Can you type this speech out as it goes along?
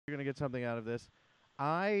to get something out of this.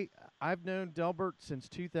 I've known Delbert since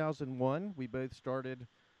 2001. We both started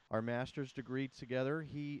our master's degree together.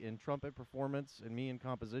 He in trumpet performance and me in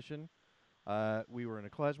composition. We were in a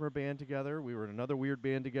klezmer band together. We were in another weird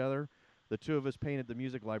band together. The two of us painted the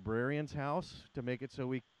music librarian's house to make it so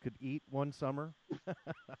we could eat one summer.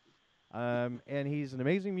 And he's an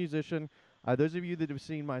amazing musician. Those of you that have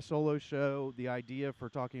seen my solo show, the idea for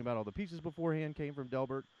talking about all the pieces beforehand came from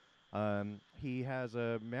Delbert. He has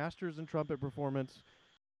a master's in trumpet performance.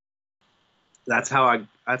 That's how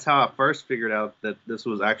I first figured out that this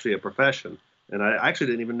was actually a profession, and I actually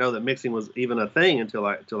didn't even know that mixing was even a thing until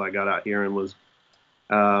I got out here and was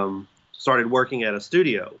started working at a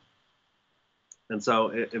studio. And so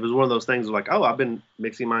it was one of those things like, oh, I've been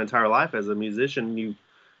mixing my entire life as a musician.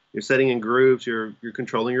 You're setting in groups, you're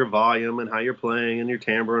controlling your volume and how you're playing and your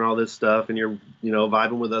timbre and all this stuff, and you're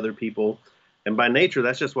vibing with other people. And by nature,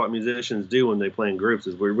 that's just what musicians do when they play in groups.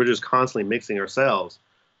 Is we're just constantly mixing ourselves.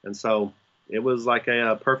 And so it was like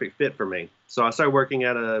a perfect fit for me. So I started working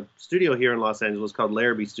at a studio here in Los Angeles called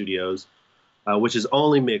Larrabee Studios, which is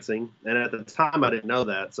only mixing. And at the time, I didn't know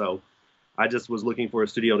that. So I just was looking for a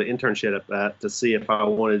studio to internship at to see if I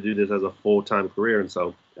wanted to do this as a full-time career. And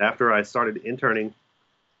so after I started interning,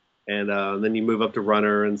 and then you move up to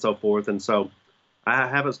runner and so forth. And so I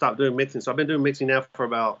haven't stopped doing mixing. So I've been doing mixing now for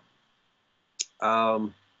about, I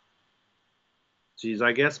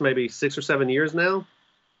guess maybe 6 or 7 years now.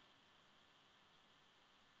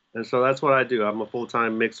 And so that's what I do. I'm a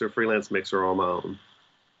full-time mixer, freelance mixer on my own.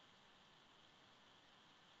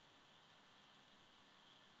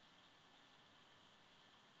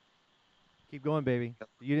 Keep going, baby.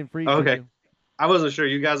 You didn't freeze, Okay. did you? I wasn't sure.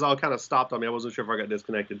 You guys all kind of stopped on me. I wasn't sure if I got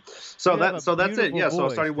disconnected. So that's it. Yeah. So I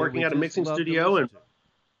started working at a mixing studio and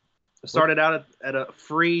started out at a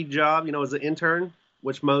free job, as an intern,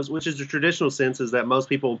 which is the traditional sense is that most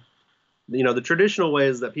people, the traditional way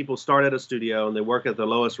is that people start at a studio and they work at the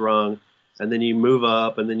lowest rung, and then you move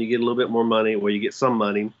up and then you get a little bit more money, or you get some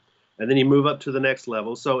money, and then you move up to the next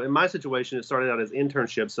level. So in my situation, it started out as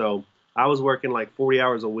internship. So I was working like 40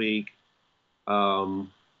 hours a week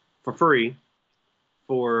for free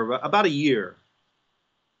for about a year.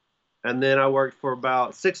 And then I worked for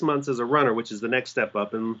about 6 months as a runner, which is the next step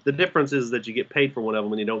up. And the difference is that you get paid for one of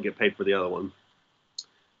them and you don't get paid for the other one.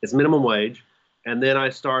 It's minimum wage. And then I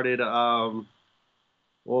started,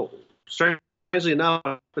 strangely enough,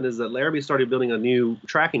 what happened is that Larrabee started building a new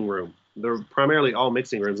tracking room. They're primarily all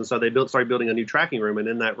mixing rooms. And so they started building a new tracking room. And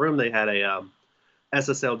in that room, they had a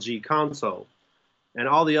SSL-G console. And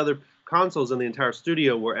all the other consoles in the entire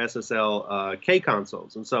studio were SSL-K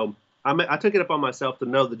consoles. And so I took it upon myself to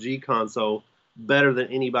know the G console better than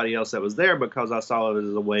anybody else that was there, because I saw it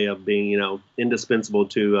as a way of being, indispensable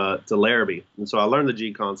to Larrabee. And so I learned the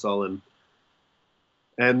G console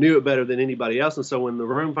and knew it better than anybody else. And so when the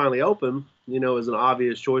room finally opened, it was an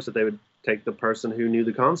obvious choice that they would take the person who knew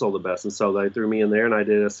the console the best. And so they threw me in there, and I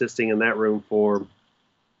did assisting in that room for,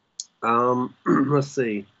 let's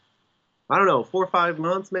see, I don't know, 4 or 5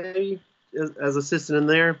 months maybe as assistant in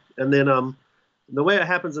there. And then the way it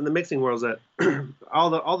happens in the mixing world is that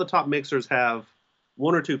all the top mixers have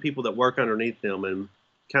 1 or 2 people that work underneath them and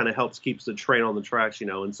kind of keeps the train on the tracks,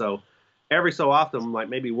 And so every so often, like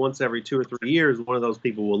maybe once every 2 or 3 years, one of those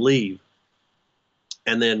people will leave,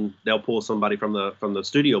 and then they'll pull somebody from the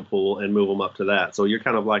studio pool and move them up to that. So you're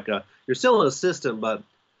kind of like you're still an assistant, but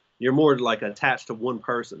you're more like attached to one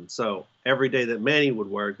person. So every day that Manny would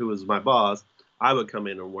work, who was my boss, I would come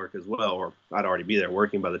in and work as well, or I'd already be there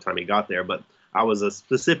working by the time he got there. But I was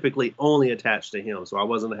specifically only attached to him, so I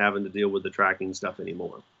wasn't having to deal with the tracking stuff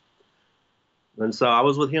anymore. And so I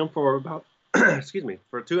was with him for about, excuse me,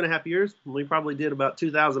 for 2.5 years. We probably did about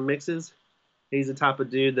 2,000 mixes. He's the type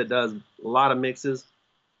of dude that does a lot of mixes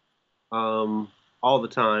all the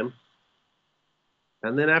time.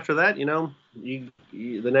 And then after that,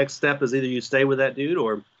 the next step is either you stay with that dude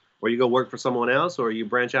or you go work for someone else, or you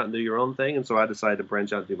branch out and do your own thing. And so I decided to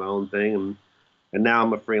branch out and do my own thing. And now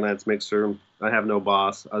I'm a freelance mixer. I have no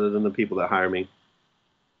boss other than the people that hire me.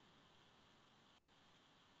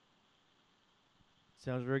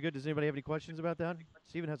 Sounds very good. Does anybody have any questions about that?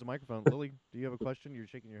 Steven has a microphone. Lily, do you have a question? You're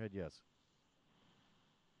shaking your head yes.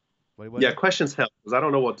 What? Yeah, questions help, because I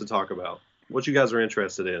don't know what to talk about. What you guys are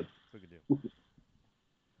interested in. We could do.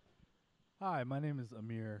 Hi, my name is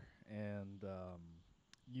Amir, and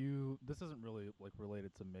this isn't really like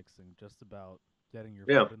related to mixing, just about getting your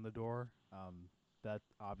foot in the door. That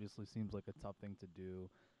obviously seems like a tough thing to do.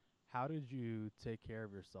 How did you take care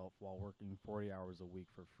of yourself while working 40 hours a week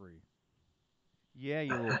for free? Yeah,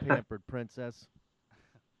 you little pampered princess.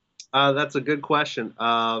 That's a good question.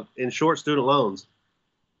 In short, student loans.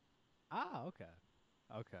 Ah, okay.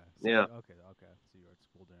 Okay. So Yeah. okay. So you were at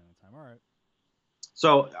school during the time. All right.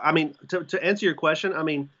 So, I mean, to answer your question, I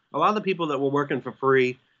mean, a lot of the people that were working for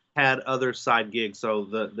free had other side gigs. So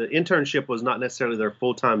the internship was not necessarily their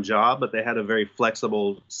full-time job, but they had a very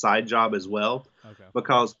flexible side job as well. Okay.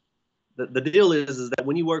 Because the deal is that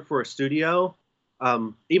when you work for a studio,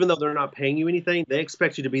 even though they're not paying you anything, they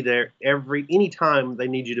expect you to be there anytime they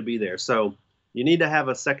need you to be there. So you need to have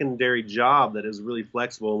a secondary job that is really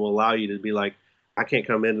flexible and will allow you to be like, I can't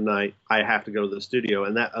come in tonight. I have to go to the studio,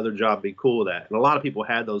 and that other job be cool with that. And a lot of people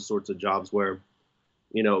had those sorts of jobs where,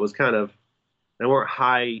 it was kind of they weren't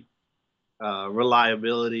high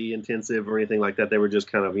reliability intensive or anything like that. They were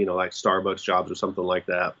just kind of like Starbucks jobs or something like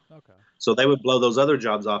that. Okay. So they would blow those other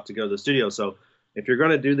jobs off to go to the studio. So if you're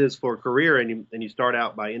going to do this for a career and you start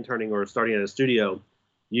out by interning or starting at a studio,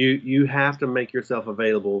 you have to make yourself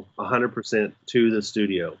available 100% to the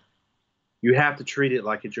studio. You have to treat it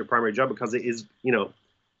like it's your primary job because it is,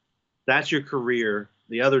 that's your career.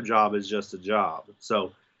 The other job is just a job.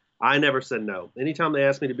 So I never said no. Anytime they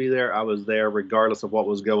asked me to be there, I was there regardless of what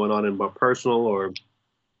was going on in my personal or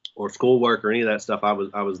schoolwork or any of that stuff. I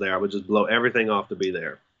was there. I would just blow everything off to be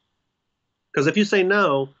there. Because if you say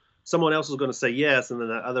no, someone else is going to say yes, and then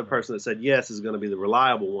that other person that said yes is going to be the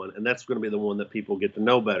reliable one, and that's going to be the one that people get to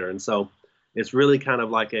know better. And so it's really kind of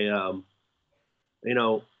like a,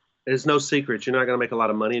 there's no secret. You're not going to make a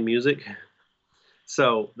lot of money in music.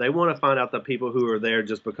 So they want to find out the people who are there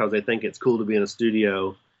just because they think it's cool to be in a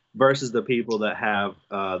studio versus the people that have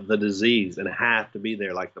the disease and have to be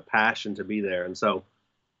there, like the passion to be there. And so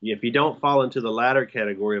if you don't fall into the latter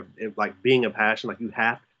category of like being a passion, like you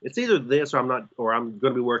have, it's either this or I'm going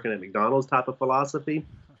to be working at McDonald's type of philosophy,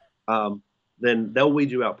 then they'll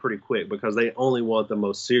weed you out pretty quick because they only want the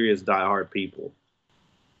most serious diehard people.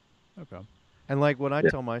 Okay. And like what I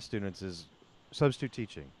tell my students is substitute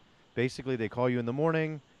teaching. Basically, they call you in the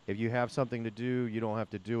morning. If you have something to do, you don't have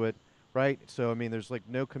to do it, right? So, I mean, there's like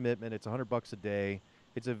no commitment. It's $100 a day.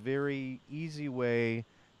 It's a very easy way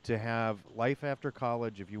to have life after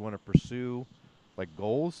college if you want to pursue like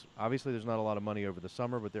goals. Obviously, there's not a lot of money over the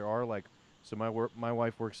summer, but there are like, so my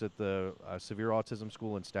wife works at the severe autism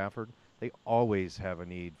school in Stafford. They always have a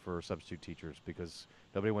need for substitute teachers because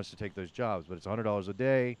nobody wants to take those jobs, but it's $100 a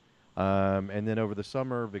day. And then over the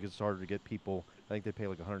summer, because it's harder to get people, I think they pay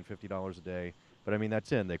like $150 a day. But I mean,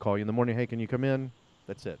 that's in. They call you in the morning, hey, can you come in?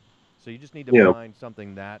 That's it. So you just need to find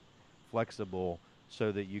something that flexible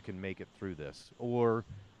so that you can make it through this. Or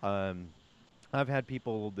I've had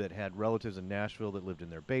people that had relatives in Nashville that lived in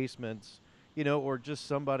their basements, or just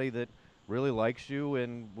somebody that really likes you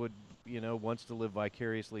and would, wants to live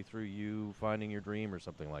vicariously through you finding your dream or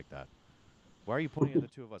something like that. Why are you pointing at the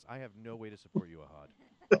two of us? I have no way to support you, Ahad.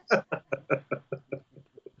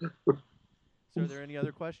 So are there any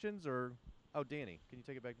other questions? Or Danny. Can you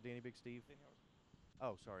take it back to Danny Big Steve?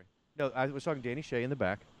 Oh, sorry. No, I was talking to Danny Shea in the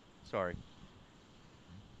back. Sorry.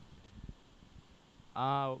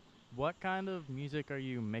 What kind of music are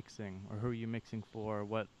you mixing, or who are you mixing for?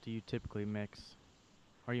 What do you typically mix?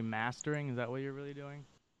 Are you mastering? Is that what you're really doing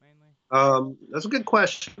mainly? That's a good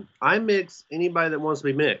question. I mix anybody that wants to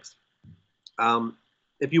be mixed.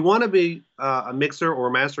 If you want to be a mixer or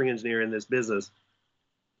a mastering engineer in this business,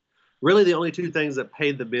 really the only two things that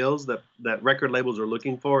pay the bills that record labels are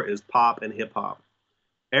looking for is pop and hip hop.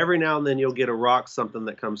 Every now and then you'll get a rock something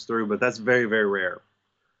that comes through, but that's very, very rare.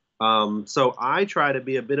 So I try to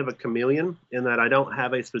be a bit of a chameleon in that I don't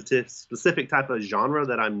have a specific type of genre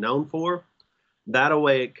that I'm known for. That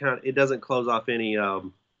way it doesn't close off any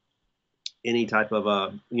type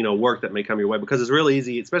of work that may come your way, because it's really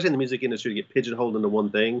easy, especially in the music industry, to get pigeonholed into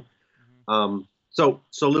one thing. Mm-hmm. So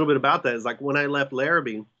a little bit about that is like when I left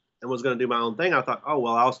Larrabee and was going to do my own thing, I thought, oh,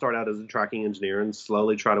 well, I'll start out as a tracking engineer and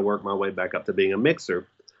slowly try to work my way back up to being a mixer.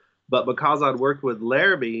 But because I'd worked with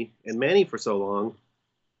Larrabee and Manny for so long,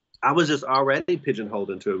 I was just already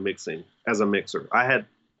pigeonholed into mixing as a mixer. I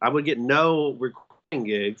would get no recording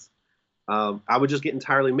gigs. I would just get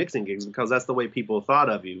entirely mixing gigs because that's the way people thought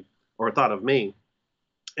of you or thought of me.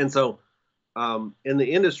 And so in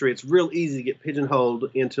the industry, it's real easy to get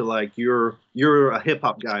pigeonholed into like you're a hip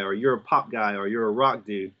hop guy or you're a pop guy or you're a rock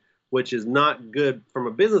dude, which is not good from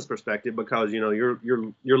a business perspective because you're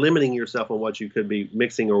limiting yourself on what you could be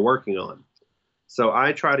mixing or working on. So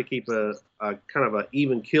I try to keep a kind of an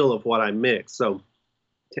even kill of what I mix. So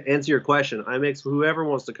to answer your question, I mix whoever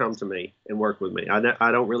wants to come to me and work with me.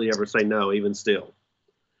 I don't really ever say no, even still,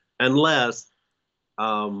 unless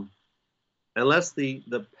the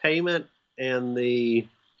payment and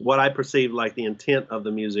what I perceive like the intent of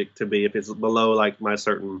the music to be, if it's below like my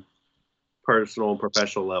certain personal and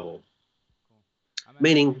professional level. Cool.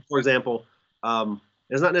 Meaning, for example,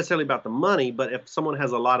 it's not necessarily about the money, but if someone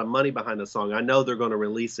has a lot of money behind a song, I know they're going to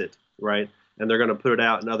release it, right? And they're going to put it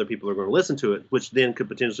out, and other people are going to listen to it, which then could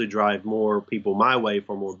potentially drive more people my way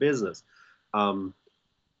for more business.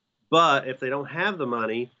 But if they don't have the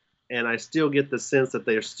money, and I still get the sense that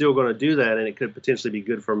they're still going to do that, and it could potentially be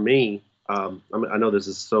good for me. I know this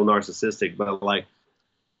is so narcissistic, but like,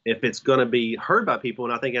 if it's going to be heard by people,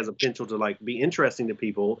 and I think has a potential to like be interesting to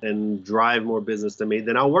people and drive more business to me,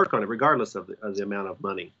 then I'll work on it regardless of the amount of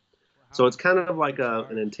money. So it's kind of like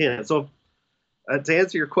an intent. So to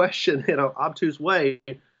answer your question in an obtuse way,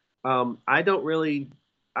 I don't really.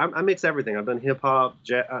 I mix everything. I've done hip hop,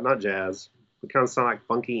 not jazz. It kind of sound like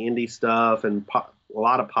funky indie stuff and pop, a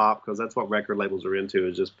lot of pop, because that's what record labels are into,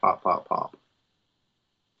 is just pop, pop, pop.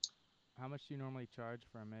 How much do you normally charge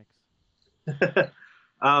for a mix?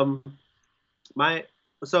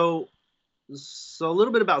 So a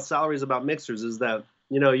little bit about salaries, about mixers, is that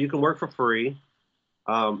you can work for free.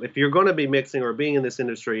 If you're going to be mixing or being in this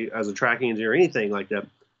industry as a tracking engineer or anything like that,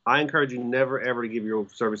 I encourage you never ever to give your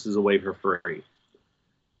services away for free.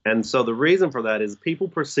 And so the reason for that is people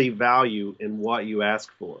perceive value in what you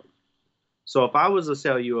ask for. So if I was to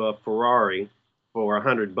sell you a Ferrari for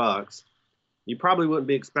 $100, you probably wouldn't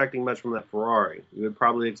be expecting much from that Ferrari. You would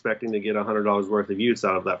probably be expecting to get $100 worth of use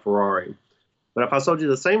out of that Ferrari. But if I sold you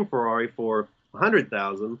the same Ferrari for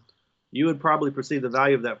 $100,000, you would probably perceive the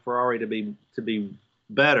value of that Ferrari to be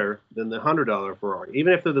better than the $100 Ferrari,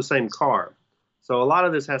 even if they're the same car. So a lot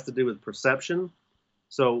of this has to do with perception.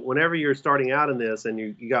 So whenever you're starting out in this and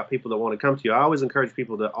you got people that want to come to you, I always encourage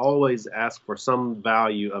people to always ask for some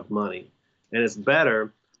value of money. And it's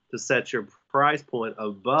better to set your price point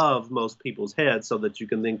above most people's heads so that you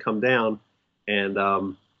can then come down and,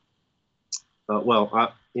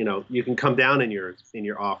 you can come down in your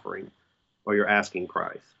offering or your asking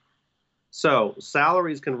price. So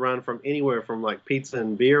salaries can run from anywhere from like pizza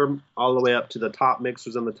and beer all the way up to the top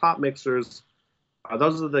mixers. And the top mixers,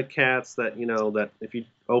 those are the cats that, that if you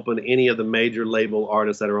open any of the major label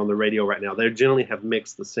artists that are on the radio right now, they generally have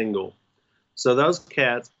mixed the single. So those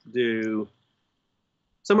cats do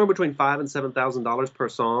somewhere between $5,000 and $7,000 per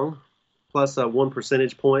song, plus a 1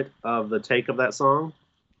 percentage point of the take of that song.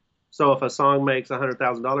 So if a song makes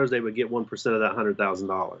 $100,000, they would get 1% of that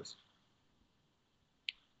 $100,000.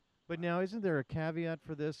 But now, isn't there a caveat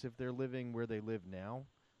for this if they're living where they live now?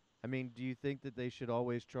 I mean, do you think that they should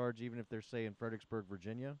always charge, even if they're, say, in Fredericksburg,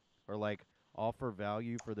 Virginia, or like offer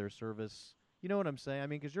value for their service? You know what I'm saying? I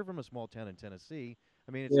mean, because you're from a small town in Tennessee.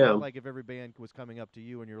 I mean, it's not like if every band was coming up to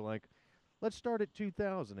you and you're like, let's start at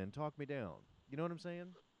 2,000 and talk me down. You know what I'm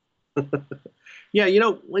saying?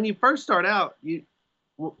 Yeah, when you first start out,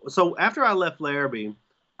 so after I left Larrabee,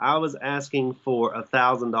 I was asking for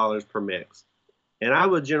 $1,000 per mix, and I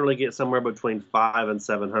would generally get somewhere between $500 and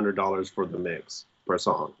 $700 for the mix per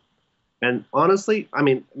song. And honestly, I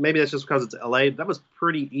mean, maybe that's just because it's LA. That was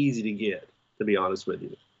pretty easy to get, to be honest with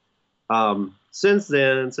you. Since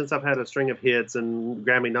then, since I've had a string of hits and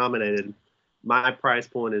Grammy nominated, my price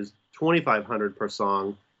point is $2,500 per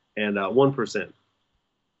song and 1%.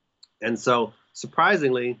 And so,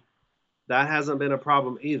 surprisingly, that hasn't been a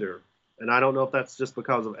problem either. And I don't know if that's just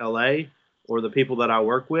because of LA or the people that I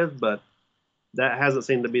work with, but that hasn't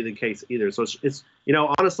seemed to be the case either. So it's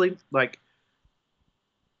honestly, like,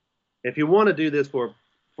 if you want to do this for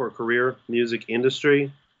a career music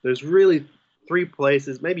industry, there's really 3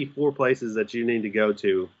 places, maybe 4 places that you need to go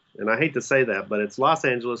to. And I hate to say that, but it's Los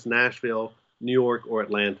Angeles, Nashville, New York, or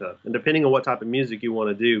Atlanta. And depending on what type of music you want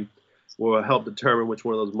to do will help determine which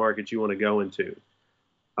one of those markets you want to go into.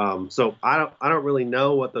 So I don't really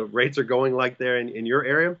know what the rates are going like there in your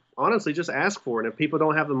area. Honestly, just ask for it. And if people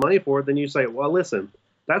don't have the money for it, then you say, well, listen,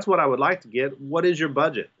 that's what I would like to get. What is your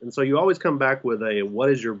budget? And so you always come back with what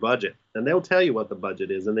is your budget? And they'll tell you what the budget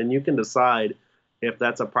is. And then you can decide if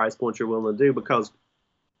that's a price point you're willing to do, because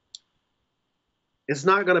it's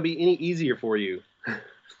not going to be any easier for you.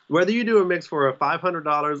 Whether you do a mix for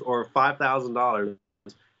 $500 or $5,000,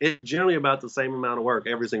 it's generally about the same amount of work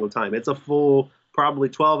every single time. It's a full, probably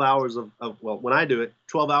 12 hours well, when I do it,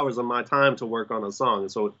 12 hours of my time to work on a song.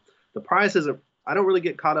 And so the price isn't, I don't really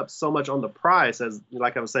get caught up so much on the price as,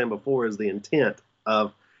 like I was saying before, is the intent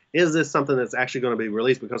of, is this something that's actually going to be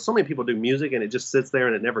released? Because so many people do music and it just sits there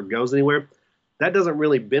and it never goes anywhere. That doesn't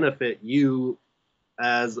really benefit you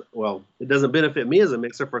as, well, it doesn't benefit me as a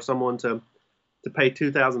mixer for someone to pay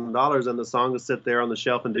 $2,000 and the song to sit there on the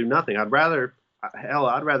shelf and do nothing. I'd rather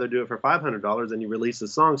do it for $500 and you release the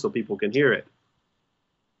song so people can hear it.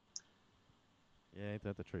 Yeah, ain't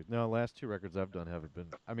that the truth? No, last 2 records I've done haven't been.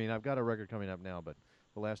 I mean, I've got a record coming up now, but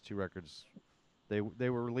the last 2 records, They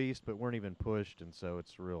were released but weren't even pushed, and so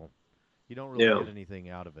it's real. You don't really get anything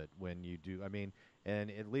out of it when you do. I mean,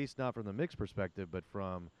 and at least not from the mix perspective, but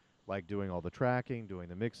from like doing all the tracking, doing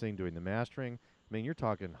the mixing, doing the mastering. I mean, you're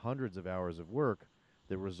talking hundreds of hours of work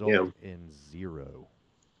that result in zero.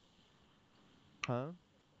 Huh?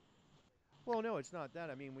 Well, no, it's not that.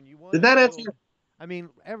 I mean, when you want Did that to answer? I mean,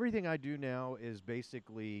 everything I do now is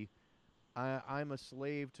basically I'm a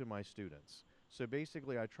slave to my students. So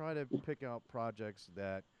basically, I try to pick out projects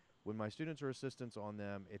that when my students are assistants on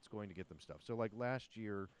them, it's going to get them stuff. So like last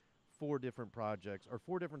year, 4 different projects, or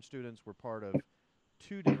 4 different students were part of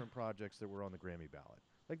 2 different projects that were on the Grammy ballot.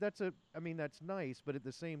 Like I mean, that's nice, but at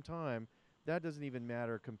the same time, that doesn't even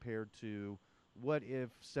matter compared to what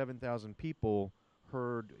if 7,000 people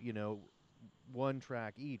heard, 1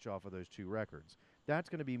 track each off of those 2 records. That's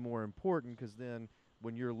going to be more important because then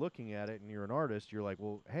when you're looking at it and you're an artist, you're like,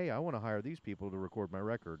 well, hey, I want to hire these people to record my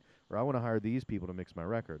record, or I want to hire these people to mix my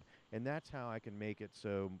record. And that's how I can make it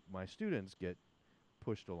so my students get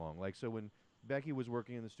pushed along. Like, so when Becky was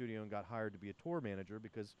working in the studio and got hired to be a tour manager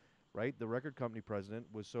because, right, the record company president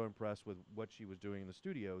was so impressed with what she was doing in the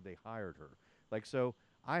studio, they hired her. Like, so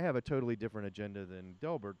I have a totally different agenda than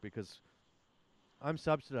Delbert because I'm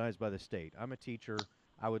subsidized by the state. I'm a teacher.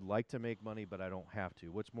 I would like to make money, but I don't have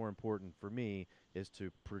to. What's more important for me is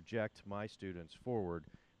to project my students forward.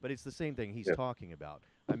 But it's the same thing he's talking about.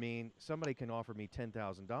 I mean, somebody can offer me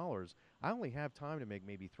 $10,000. I only have time to make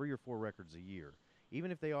maybe 3 or 4 records a year.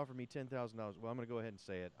 Even if they offer me $10,000, well, I'm going to go ahead and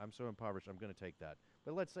say it. I'm so impoverished, I'm going to take that.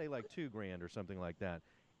 But let's say like $2,000 or something like that.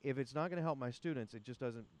 If it's not going to help my students, it just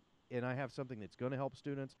doesn't, and I have something that's going to help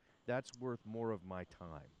students, that's worth more of my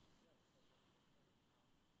time.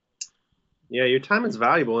 Yeah, your time is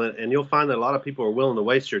valuable, and you'll find that a lot of people are willing to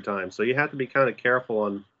waste your time. So you have to be kind of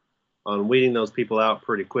careful on weeding those people out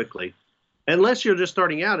pretty quickly, unless you're just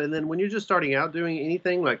starting out. And then when you're just starting out doing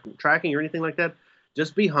anything like tracking or anything like that,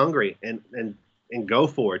 just be hungry and go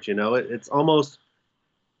for it. It's almost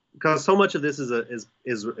because so much of this is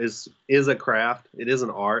a craft. It is an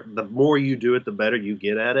art. The more you do it, the better you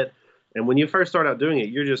get at it. And when you first start out doing it,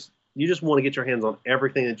 you just want to get your hands on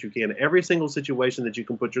everything that you can, every single situation that you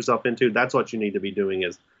can put yourself into. That's what you need to be doing.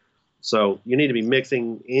 So you need to be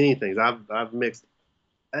mixing anything. I've mixed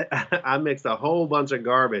I mixed a whole bunch of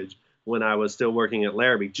garbage when I was still working at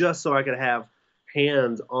Larrabee, just so I could have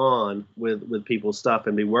hands on with people's stuff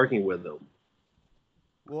and be working with them.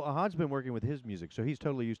 Well, Ahad's been working with his music, so he's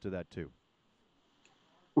totally used to that too.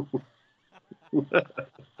 Sorry, that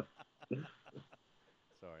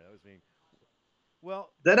was mean. Well,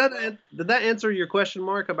 did that answer your question,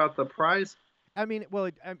 Mark, about the price? I mean, well,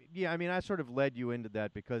 yeah. I mean, I sort of led you into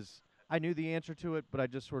that because I knew the answer to it, but I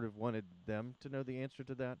just sort of wanted them to know the answer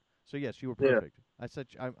to that. So yes, you were perfect. Yeah. I said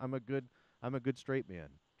I'm a good straight man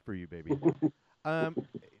for you, baby.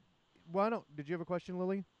 Why don't? Did you have a question,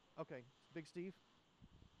 Lily? Okay, Big Steve.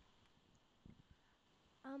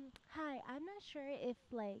 Hi. I'm not sure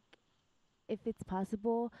if it's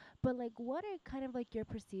possible, but like, what are kind of like your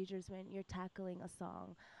procedures when you're tackling a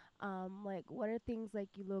song? Like, what are things like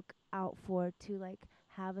you look out for to like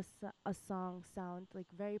have a song sound like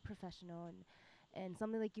very professional and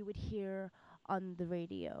something like you would hear on the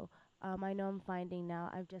radio? I know I'm finding now,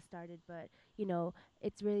 I've just started, but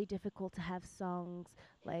it's really difficult to have songs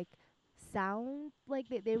like sound like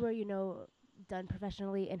they were, done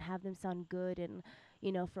professionally and have them sound good and,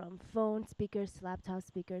 from phone speakers to laptop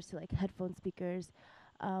speakers to like headphone speakers.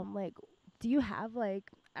 Like, do you have like,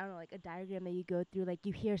 I don't know, like a diagram that you go through, like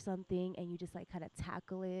you hear something and you just like kind of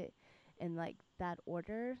tackle it in like that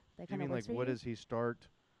order? That you kind of mean works like for what you? does he start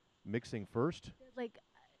mixing first? Like,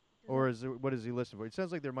 or is it, what does he listen for? It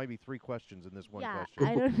sounds like there might be 3 questions in this one question.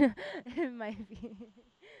 I don't know. It might be.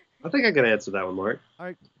 I think I can answer that one, Mark. All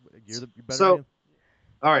right, you're better. So,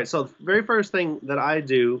 all right. So the very first thing that I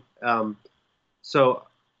do, so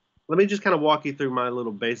let me just kind of walk you through my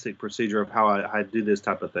little basic procedure of how I do this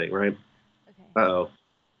type of thing, right? Okay. Uh-oh.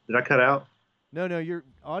 Did I cut out? No, you're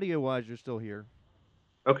audio-wise, you're still here.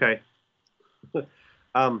 Okay.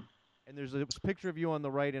 And there's a picture of you on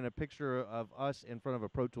the right and a picture of us in front of a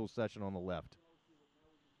Pro Tools session on the left.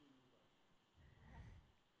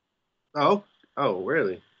 Oh,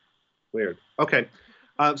 really? Weird. Okay.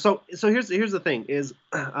 So here's the thing is,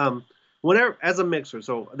 whenever as a mixer,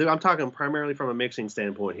 so I'm talking primarily from a mixing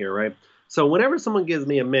standpoint here, right? So whenever someone gives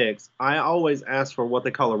me a mix, I always ask for what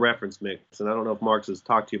they call a reference mix, and I don't know if Mark's has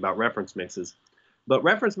talked to you about reference mixes, but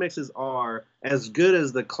reference mixes are as good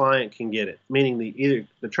as the client can get it, meaning either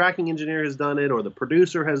the tracking engineer has done it or the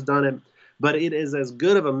producer has done it, but it is as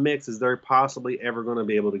good of a mix as they're possibly ever going to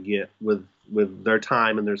be able to get with their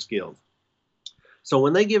time and their skills. So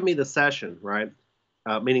when they give me the session, right,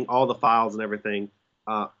 meaning all the files and everything.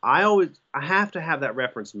 I have to have that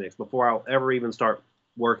reference mix before I'll ever even start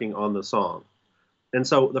working on the song. And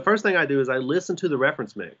so the first thing I do is I listen to the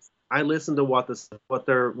reference mix. I listen to what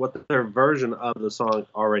their version of the song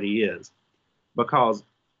already is, because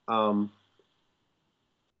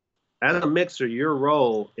as a mixer, your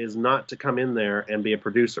role is not to come in there and be a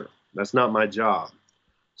producer. That's not my job.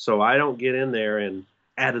 So I don't get in there and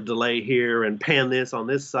add a delay here and pan this on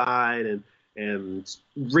this side and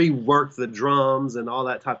rework the drums and all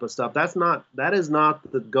that type of stuff. That is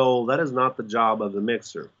not the goal. That is not the job of the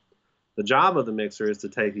mixer. The job of the mixer is to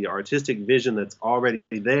take the artistic vision that's already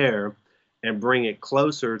there and bring it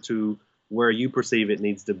closer to where you perceive it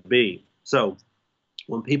needs to be. So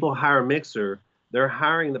when people hire a mixer, they're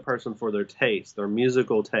hiring the person for their taste, their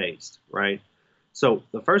musical taste, right? So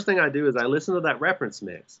the first thing I do is I listen to that reference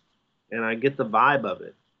mix and I get the vibe of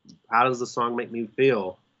it. How does the song make me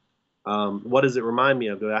feel? What does it remind me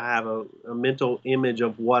of? Do I have a mental image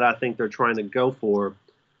of what I think they're trying to go for?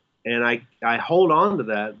 And I hold on to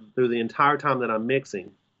that through the entire time that I'm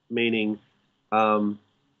mixing, meaning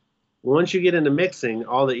once you get into mixing,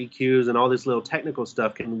 all the EQs and all this little technical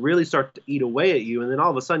stuff can really start to eat away at you, and then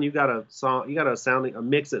all of a sudden you got a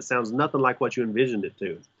mix that sounds nothing like what you envisioned it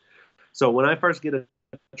to. So when I first get a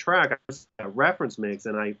track, I just a reference mix,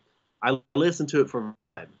 and I listen to it for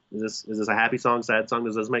vibe. Is this a happy song, sad song?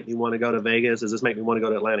 Does this make me want to go to Vegas? Does this make me want to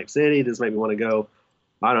go to Atlantic City? Does this make me want to go,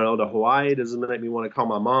 I don't know, to Hawaii? Does this make me want to call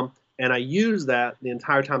my mom? And I use that the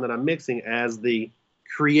entire time that I'm mixing as the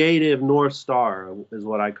creative North Star, is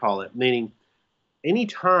what I call it. Meaning,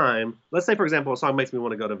 anytime, let's say, for example, a song makes me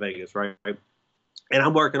want to go to Vegas, right? And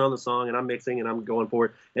I'm working on the song and I'm mixing and I'm going for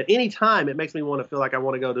it. At any time it makes me want to feel like I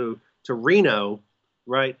want to go to Reno,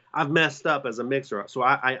 right? I've messed up as a mixer. So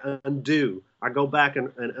I undo. I go back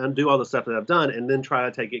and undo all the stuff that I've done and then try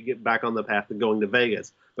to get back on the path to going to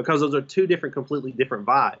Vegas, because those are two completely different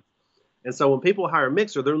vibes. And so when people hire a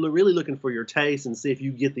mixer, they're really looking for your taste and see if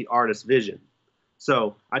you get the artist's vision.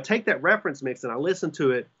 So I take that reference mix and I listen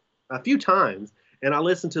to it a few times, and I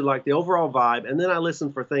listen to like the overall vibe, and then I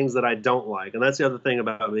listen for things that I don't like. And that's the other thing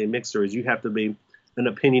about being a mixer, is you have to be an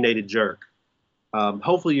opinionated jerk.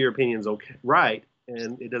 Hopefully your opinion's okay, right,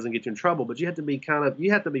 and it doesn't get you in trouble, but you have to be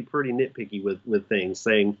pretty nitpicky with things,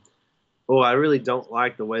 saying, oh, I really don't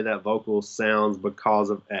like the way that vocal sounds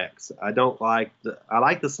because of X. I like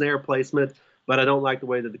the snare placement, but I don't like the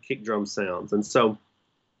way that the kick drum sounds. And so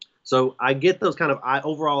I get those kind of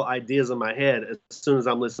overall ideas in my head as soon as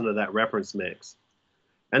I'm listening to that reference mix.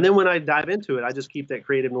 And then when I dive into it, I just keep that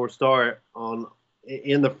creative North Star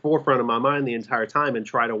in the forefront of my mind the entire time and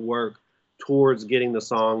try to work towards getting the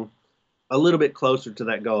song a little bit closer to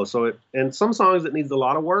that goal. And some songs it needs a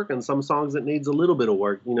lot of work, and some songs it needs a little bit of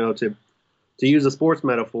work. You know, to use a sports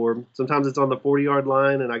metaphor, sometimes it's on the 40-yard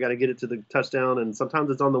line and I got to get it to the touchdown, and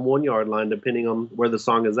sometimes it's on the 1-yard line depending on where the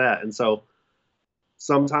song is at. And so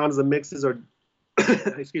sometimes the mixes are,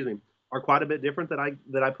 excuse me, are quite a bit different that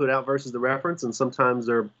I put out versus the reference, and sometimes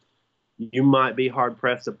you might be hard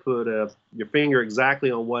pressed to put your finger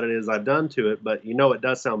exactly on what it is I've done to it, but you know it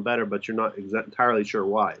does sound better, but you're not entirely sure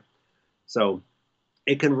why. So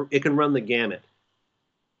it can run the gamut.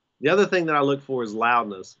 The other thing that I look for is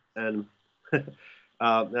loudness, and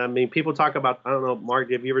I mean, people talk about, I don't know,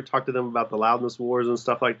 Mark, have you ever talked to them about the loudness wars and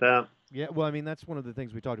stuff like that? Yeah, well, I mean, that's one of the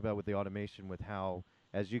things we talked about with the automation, with how,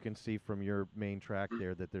 as you can see from your main track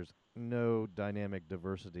there, that there's no dynamic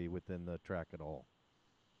diversity within the track at all.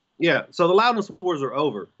 Yeah, so the loudness wars are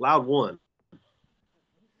over. Loud won.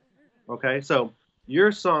 Okay, so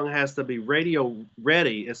your song has to be radio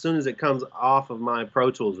ready as soon as it comes off of my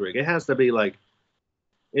Pro Tools rig. It has to be like,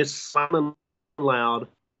 it's silent loud.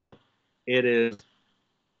 It is,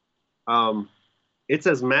 it's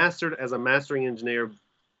as mastered as a mastering engineer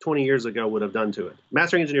 20 years ago would have done to it.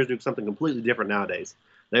 Mastering engineers do something completely different nowadays.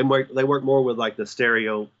 They work more with like the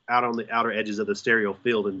stereo, out on the outer edges of the stereo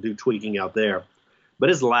field, and do tweaking out there. But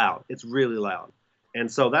it's loud. It's really loud.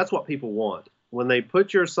 And so that's what people want. When they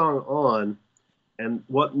put your song on, and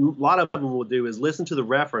what a lot of them will do is listen to the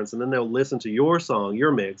reference, and then they'll listen to your song,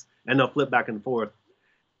 your mix, and they'll flip back and forth.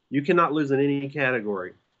 You cannot lose in any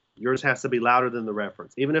category. Yours has to be louder than the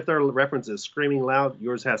reference. Even if their reference is screaming loud,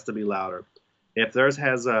 yours has to be louder. If theirs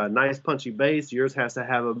has a nice punchy bass, yours has to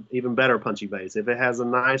have an even better punchy bass. If it has a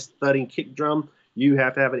nice thudding kick drum, you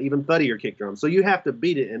have to have an even thuddier kick drum. So you have to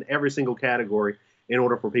beat it in every single category in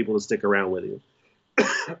order for people to stick around with you.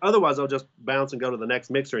 Otherwise, they'll just bounce and go to the next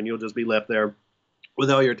mixer, and you'll just be left there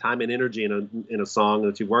with all your time and energy in a song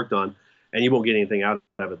that you've worked on, and you won't get anything out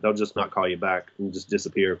of it. They'll just not call you back and just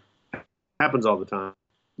disappear. Happens all the time.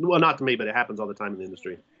 Well, not to me, but it happens all the time in the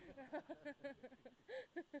industry.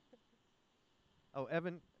 Oh,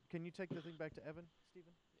 Evan, can you take the thing back to Evan,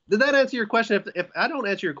 Stephen? Did that answer your question? If I don't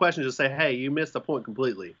answer your question, just say, hey, you missed the point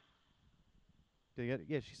completely. Did you get it?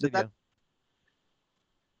 Yeah, she said Did that, yeah.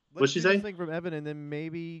 what'd Let's she do this say? thing from Evan, and then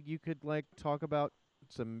maybe you could like talk about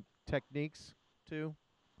some techniques too.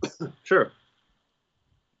 Sure.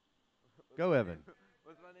 Go, Evan.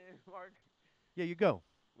 What's my name, Mark? Yeah, you go.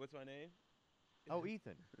 What's my name? Oh,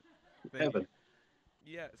 Ethan. Thank Evan.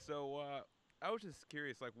 you. Yeah, so I was just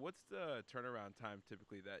curious, like, what's the turnaround time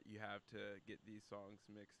typically that you have to get these songs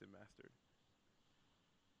mixed and mastered?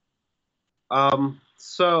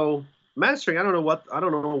 So mastering, I don't know what, I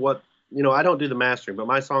don't do the mastering, but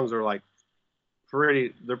my songs are like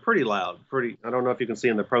they're pretty loud. I don't know if you can see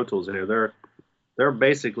in the Pro Tools here. They're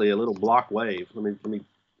basically a little block wave. Can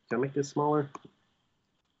I make this smaller?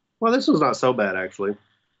 Well, this one's not so bad actually.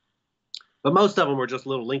 But most of them were just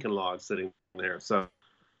little Lincoln logs sitting there. So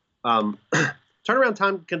turnaround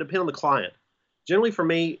time can depend on the client. Generally for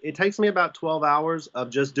me, it takes me about 12 hours of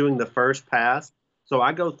just doing the first pass. So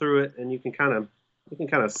I go through it, and you can kind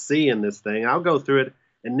of see in this thing. I'll go through it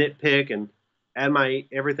and nitpick and add my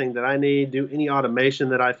everything that I need, do any automation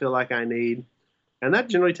that I feel like I need. And that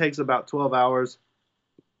generally takes about 12 hours.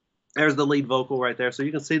 There's the lead vocal right there. So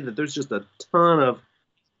you can see that there's just a ton of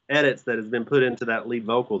edits that has been put into that lead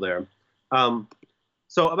vocal there.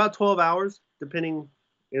 So about 12 hours, depending,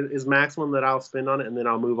 is maximum that I'll spend on it, and then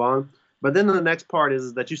I'll move on. But then the next part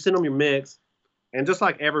is that you send them your mix, and just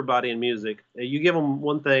like everybody in music, you give them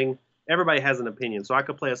one thing, everybody has an opinion. So I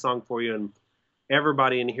could play a song for you, and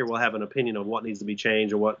everybody in here will have an opinion of what needs to be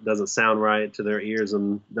changed or what doesn't sound right to their ears,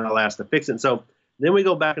 and they'll ask to fix it. And so then we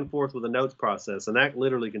go back and forth with the notes process, and that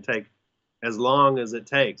literally can take as long as it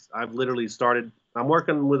takes. I'm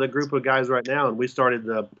working with a group of guys right now, and we started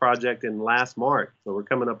the project in last March. So we're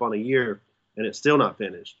coming up on a year, and it's still not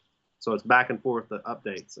finished. So it's back and forth, the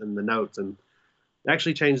updates and the notes, and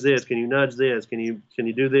actually change this. Can you nudge this? Can you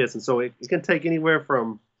do this? And so it can take anywhere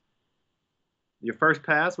from your first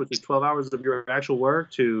pass, which is 12 hours of your actual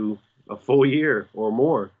work, to a full year or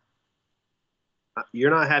more.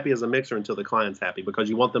 You're not happy as a mixer until the client's happy, because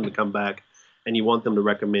you want them to come back and you want them to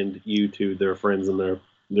recommend you to their friends and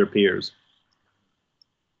their peers.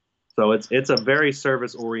 So it's a very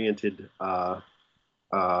service-oriented career.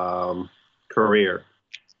 All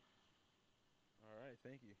right,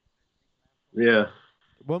 thank you. Yeah.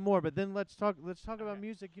 One more, but then let's talk about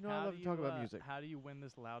music. You know, I love to talk about music. How do you win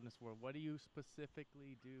this loudness war? What do you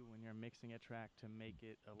specifically do when you're mixing a track to make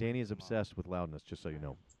it a Danny is little obsessed with loudness, just so you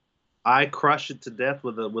know. I crush it to death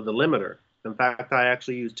with a limiter. In fact, I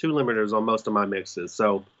actually use 2 limiters on most of my mixes.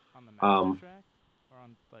 So on the master track or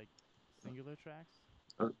on like singular tracks?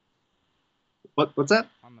 What's that?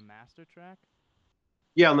 On the master track?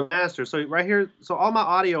 Yeah, on the master. So right here, so all my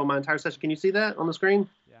audio, my entire session, can you see that on the screen?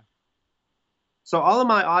 Yeah. So all of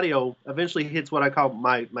my audio eventually hits what I call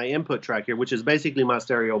my input track here, which is basically my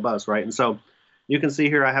stereo bus, right? And so you can see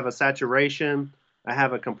here I have a saturation, I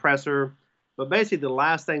have a compressor, but basically the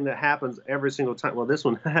last thing that happens every single time, well, this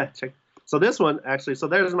one, check. So this one actually, so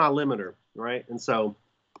there's my limiter, right? And so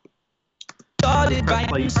started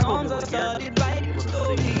writing songs, I started writing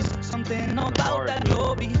stories. Something about that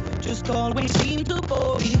glory just always seemed to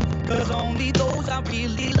bore me. Cause only those I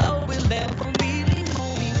really love will ever really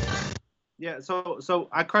know me. Yeah, so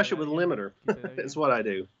I crush it with a limiter. It's what I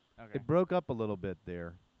do. Okay. It broke up a little bit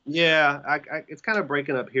there. Yeah, it's kind of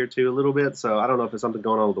breaking up here too a little bit, so I don't know if there's something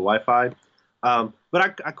going on with the Wi-Fi.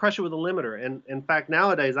 But I crush it with a limiter. And in fact,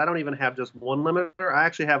 nowadays, I don't even have just one limiter. I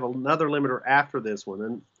actually have another limiter after this one.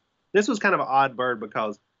 And this was kind of an odd bird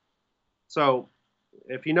because, so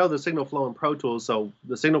if you know the signal flow in Pro Tools, so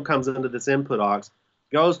the signal comes into this input aux,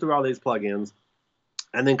 goes through all these plugins,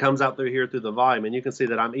 and then comes out through here through the volume. And you can see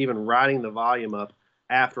that I'm even writing the volume up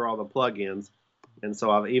after all the plugins. And so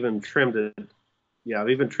I've even trimmed it. Yeah, I've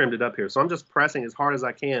even trimmed it up here. So I'm just pressing as hard as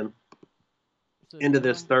I can into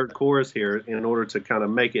this third chorus here in order to kind of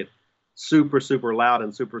make it super, super loud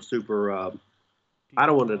and super, super. I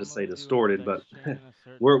don't want to say distorted, but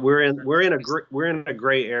we're in a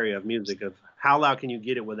gray area of music of how loud can you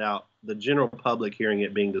get it without the general public hearing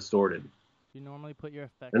it being distorted. Do you normally put your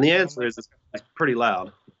effects? And the answer is it's pretty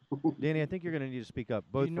loud. Danny, I think you're going to need to speak up,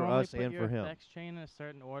 both you for us and for him. put your effects chain in a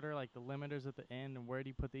certain order, like the limiters at the end, and where do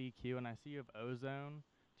you put the EQ? And I see you have ozone.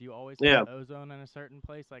 Do you always put ozone in a certain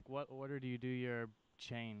place? Like, what order do you do your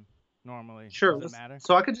chain normally? Sure. Does it matter?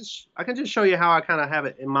 So I can just show you how I kind of have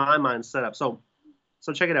it in my mind set up. So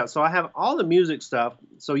check it out. So I have all the music stuff.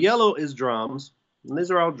 So yellow is drums, and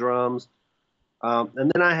these are all drums.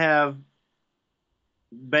 And then I have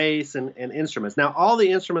bass and instruments. Now all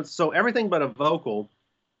the instruments, so everything but a vocal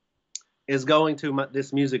is going to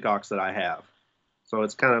this music aux that I have. So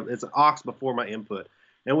it's an aux before my input.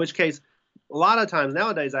 In which case, a lot of times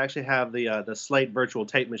nowadays I actually have the Slate virtual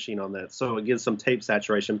tape machine on that, so it gives some tape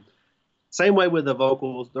saturation. Same way with the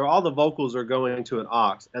vocals. All the vocals are going to an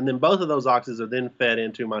aux, and then both of those auxes are then fed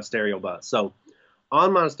into my stereo bus. So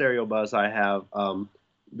on my stereo bus, I have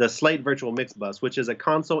the Slate Virtual Mix Bus, which is a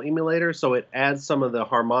console emulator, so it adds some of the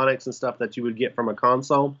harmonics and stuff that you would get from a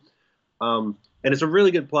console. And it's a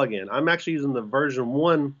really good plugin. I'm actually using the version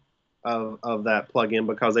 1 of that plugin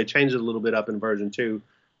because they changed it a little bit up in version 2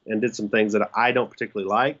 and did some things that I don't particularly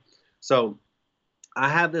like. So I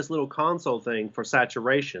have this little console thing for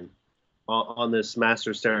saturation on this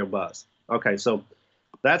master stereo bus. Okay, so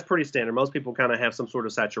that's pretty standard. Most people kind of have some sort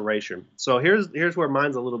of saturation. So here's where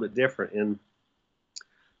mine's a little bit different. And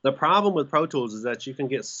the problem with Pro Tools is that you can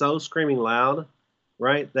get so screaming loud,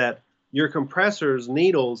 right, that your compressor's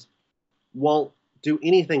needles won't do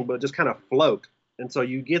anything but just kind of float. And so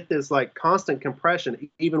you get this like constant compression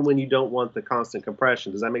even when you don't want the constant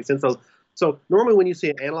compression. Does that make sense? So normally when you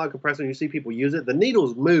see an analog compressor and you see people use it, the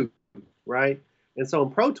needles move, right? And so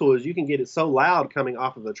in Pro Tools, you can get it so loud coming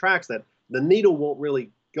off of the tracks that the needle won't really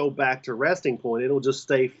go back to resting point. It'll just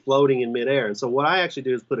stay floating in midair. And so what I actually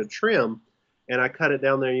do is put a trim, and I cut it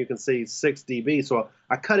down there, and you can see 6 dB. So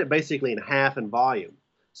I cut it basically in half in volume.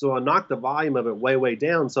 So I knock the volume of it way, way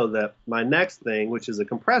down so that my next thing, which is a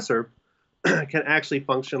compressor, can actually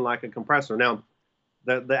function like a compressor. Now,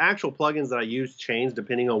 the actual plugins that I use change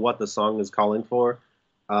depending on what the song is calling for.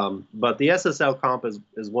 But the SSL comp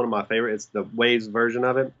is one of my favorites. It's the Waves version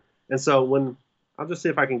of it. And so I'll just see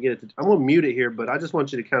if I can get it I'm going to mute it here, but I just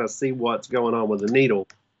want you to kind of see what's going on with the needle.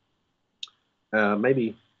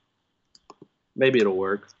 Maybe it'll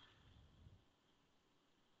work.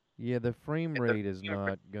 Yeah, the frame rate is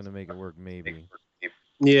not going to make it work, maybe.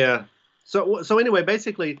 Yeah. So anyway,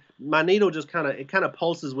 basically, my needle just kind of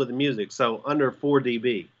pulses with the music, so under 4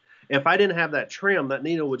 dB. If I didn't have that trim, that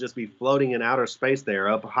needle would just be floating in outer space there,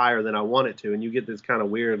 up higher than I want it to, and you get this kind of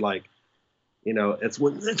weird, like, you know, it's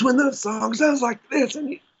when the song sounds like this,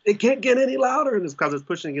 and it can't get any louder, and it's because it's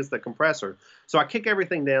pushing against the compressor. So I kick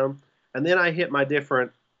everything down, and then I hit my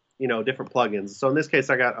different plugins. So in this case,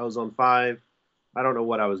 I got Ozone 5. I don't know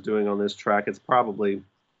what I was doing on this track. It's probably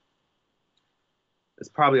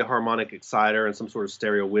a harmonic exciter and some sort of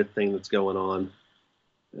stereo width thing that's going on.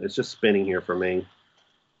 It's just spinning here for me.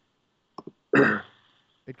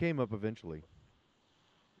 It came up eventually.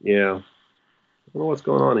 Yeah. I don't know what's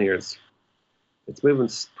going on here. It's moving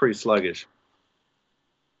pretty sluggish.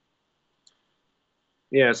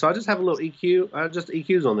 Yeah, so I just have a little EQ. I just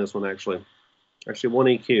EQs on this one, actually. Actually, one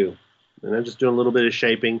EQ. And I'm just doing a little bit of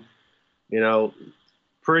shaping. You know,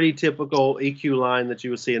 pretty typical EQ line that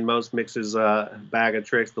you would see in most mixers' bag of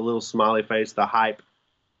tricks. The little smiley face, the hype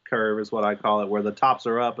curve is what I call it, where the tops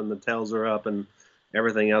are up and the tails are up and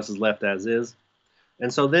everything else is left as is.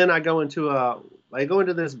 And so then I go into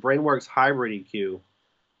this Brainworks hybrid EQ,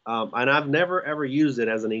 and I've never ever used it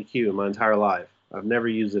as an EQ in my entire life. I've never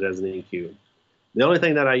used it as an EQ. The only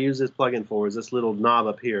thing that I use this plugin for is this little knob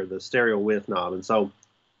up here, the stereo width knob. And so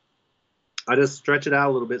I just stretch it out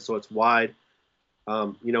a little bit so it's wide.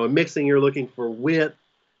 You know, in mixing, you're looking for width,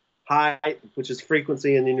 height, which is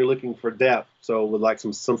frequency, and then you're looking for depth. So with like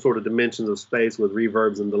some sort of dimensions of space with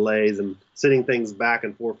reverbs and delays and sitting things back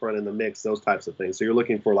and forefront in the mix, those types of things. So you're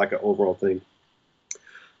looking for like an overall thing.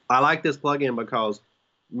 I like this plugin because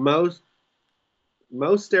most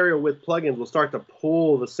stereo width plugins will start to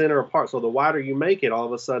pull the center apart. So the wider you make it, all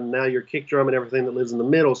of a sudden now your kick drum and everything that lives in the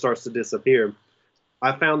middle starts to disappear.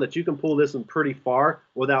 I found that you can pull this one pretty far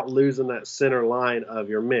without losing that center line of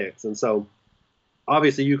your mix. And so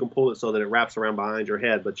obviously you can pull it so that it wraps around behind your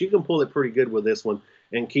head, but you can pull it pretty good with this one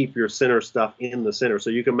and keep your center stuff in the center. So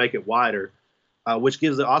you can make it wider, which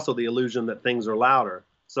gives it also the illusion that things are louder.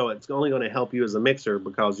 So it's only going to help you as a mixer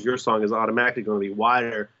because your song is automatically going to be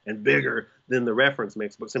wider and bigger than the reference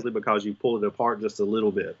mix, but simply because you pulled it apart just a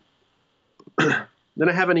little bit. Then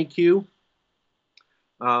I have an EQ.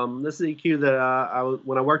 This is EQ that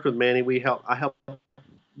when I worked with Manny, I helped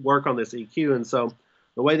work on this EQ. And so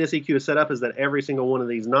the way this EQ is set up is that every single one of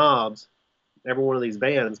these knobs, every one of these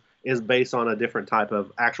bands is based on a different type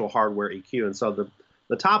of actual hardware EQ. And so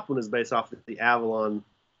the top one is based off the Avalon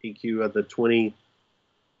EQ of the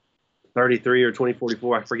 2033 or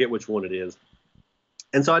 2044. I forget which one it is.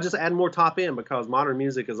 And so I just add more top end because modern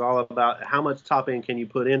music is all about how much top end can you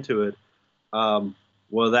put into it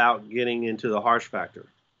without getting into the harsh factor.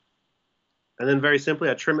 And then very simply,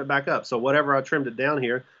 I trim it back up. So whatever I trimmed it down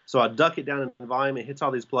here, so I duck it down in volume. It hits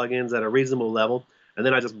all these plugins at a reasonable level. And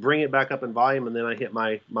then I just bring it back up in volume, and then I hit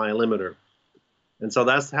my limiter. And so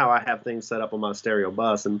that's how I have things set up on my stereo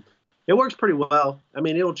bus. And It works pretty well. I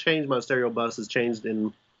mean, it'll change. My stereo bus has changed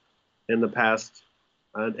in the past,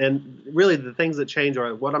 and really the things that change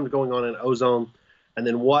are what I'm going on in Ozone, and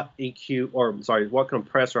then what EQ or sorry, what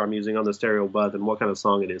compressor I'm using on the stereo bus, and what kind of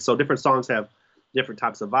song it is. So different songs have different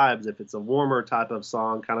types of vibes. If it's a warmer type of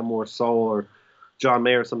song, kind of more soul or John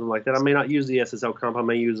Mayer or something like that, I may not use the SSL comp. I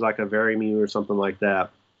may use like a Verimute or something like that.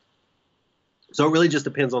 So it really just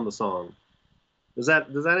depends on the song. Does that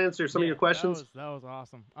answer some of your questions? That was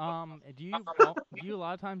awesome. Do you a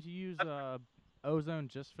lot of times you use Ozone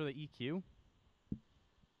just for the EQ?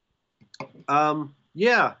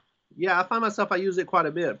 Yeah. I find myself I use it quite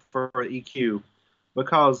a bit for EQ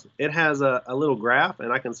because it has a little graph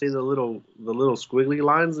and I can see the little squiggly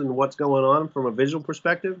lines and what's going on from a visual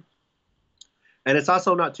perspective. And it's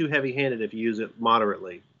also not too heavy-handed if you use it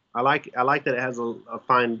moderately. I like that it has a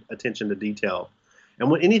fine attention to detail. And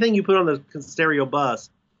when anything you put on the stereo bus,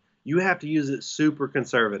 you have to use it super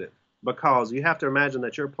conservative because you have to imagine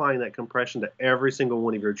that you're applying that compression to every single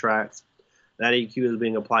one of your tracks. That EQ is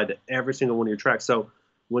being applied to every single one of your tracks. So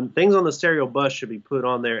when things on the stereo bus should be put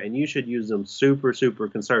on there, and you should use them super, super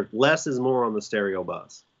conservative. Less is more on the stereo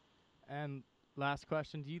bus. And last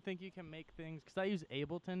question, do you think you can make things, because I use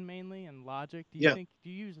Ableton mainly and Logic, do you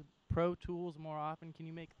use Pro Tools more often? Can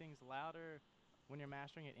you make things louder when you're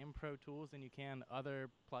mastering it in Pro Tools than you can other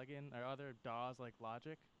plugin or other DAWs like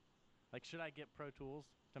Logic? Like, should I get Pro Tools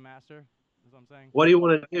to master? Is what I'm saying. What do you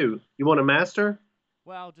want to do? You want to master?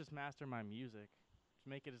 Well, just master my music. Just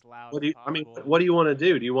make it as loud as possible. I mean, what do you want to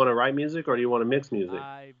do? Do you want to write music or do you want to mix music?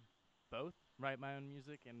 I both write my own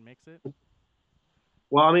music and mix it.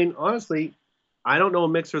 Well, I mean, honestly, I don't know a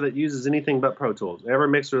mixer that uses anything but Pro Tools. Every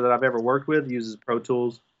mixer that I've ever worked with uses Pro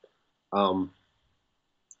Tools.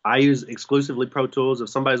 I use exclusively Pro Tools. If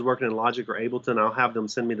somebody's working in Logic or Ableton, I'll have them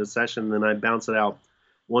send me the session, then I bounce it out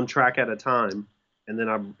one track at a time, and then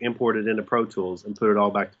I import it into Pro Tools and put it all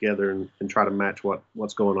back together and try to match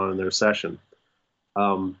what's going on in their session.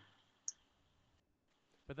 I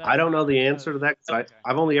don't know the answer to that because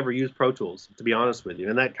I've only ever used Pro Tools, to be honest with you,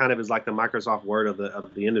 and that kind of is like the Microsoft Word of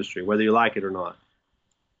the industry, whether you like it or not.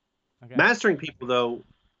 Okay. Mastering people, though,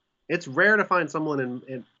 it's rare to find someone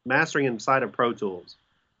in mastering inside of Pro Tools.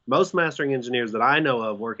 Most mastering engineers that I know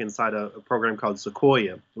of work inside a program called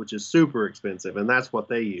Sequoia, which is super expensive, and that's what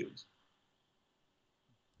they use.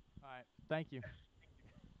 All right, thank you.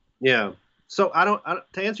 Yeah. So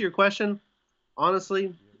to answer your question,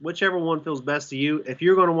 honestly, whichever one feels best to you. If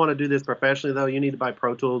you're going to want to do this professionally, though, you need to buy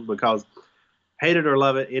Pro Tools because, hate it or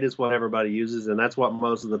love it, it is what everybody uses, and that's what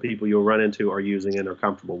most of the people you'll run into are using and are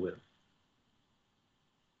comfortable with.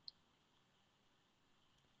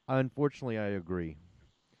 Unfortunately, I agree.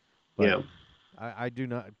 But yeah. I do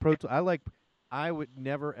not I would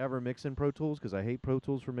never ever mix in Pro Tools because I hate Pro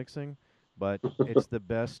Tools for mixing, but it's the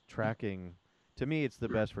best tracking. To me, it's the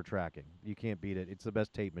best for tracking. You can't beat it. It's the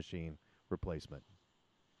best tape machine replacement.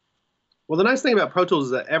 Well, the nice thing about Pro Tools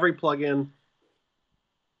is that every plugin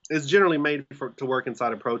is generally made to work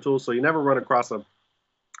inside of Pro Tools, so you never run across you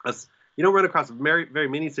don't run across very, very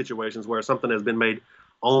many situations where something has been made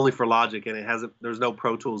only for Logic and there's no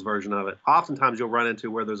Pro Tools version of it. Oftentimes you'll run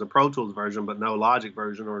into where there's a Pro Tools version but no Logic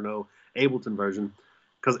version or no Ableton version,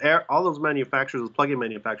 because all those manufacturers, those plugin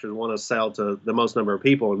manufacturers, want to sell to the most number of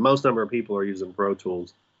people, and most number of people are using Pro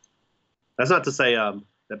Tools. That's not to say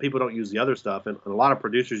that people don't use the other stuff, and a lot of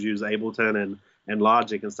producers use Ableton and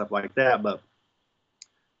Logic and stuff like that, but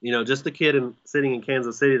just the kid sitting in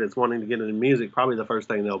Kansas City that's wanting to get into music, probably the first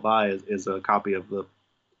thing they'll buy is a copy of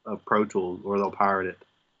Pro Tools, or they'll pirate it.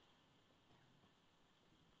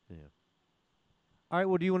 Yeah. All right,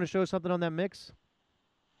 well, do you want to show us something on that mix?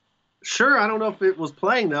 Sure. I don't know if it was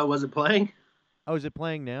playing, though. Was it playing? Oh, is it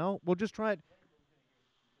playing now? Well, just try it.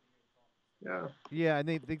 Yeah. Yeah, and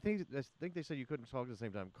I think they said you couldn't talk at the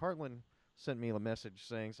same time. Cartlin sent me a message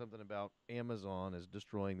saying something about Amazon is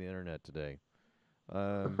destroying the internet today.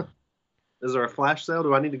 Is there a flash sale?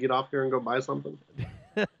 Do I need to get off here and go buy something?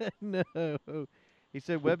 No. He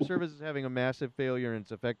said web service is having a massive failure and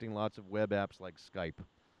it's affecting lots of web apps like Skype.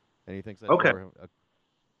 And he thinks that's okay.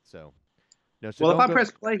 So well, if I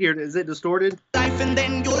press play here, is it distorted? Life and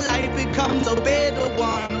then your life becomes a better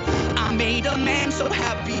one. I made a man so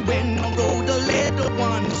happy when I wrote the letter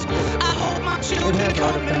once. I hope my children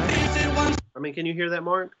come and visit once. I mean, can you hear that,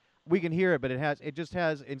 Mark? We can hear it, but it just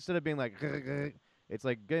has, instead of being like, it's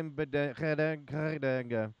like, I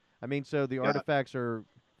mean, so the artifacts are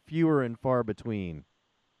fewer and far between.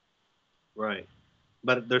 Right.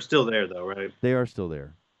 But they're still there, though, right? They are still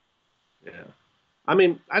there. Yeah. I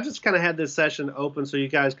mean, I just kind of had this session open so you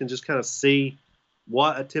guys can just kind of see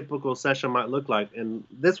what a typical session might look like. And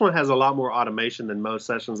this one has a lot more automation than most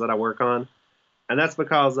sessions that I work on. And that's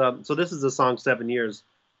because, so this is a song 7 years.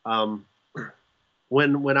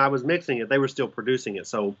 When I was mixing it, they were still producing it.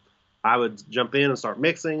 So I would jump in and start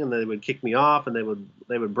mixing, and they would kick me off, and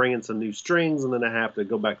they would bring in some new strings, and then I have to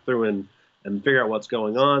go back through and figure out what's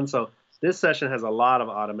going on. So this session has a lot of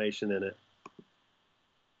automation in it.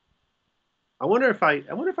 I wonder if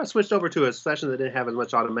I switched over to a session that didn't have as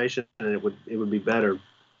much automation, and it would be better.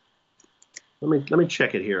 Let me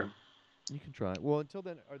check it here. You can try it. Well, until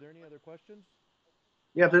then, are there any other questions?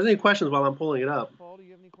 Yeah, if there's any questions while I'm pulling it up. Paul, do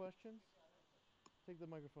you have any questions? Take the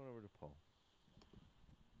microphone over to Paul.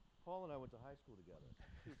 Paul and I went to high school together.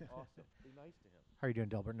 He was awesome. Be nice to him. How are you doing,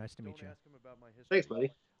 Delbert? Nice to meet you. Don't ask him about my history. Thanks,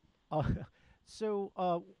 buddy. So,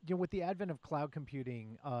 with the advent of cloud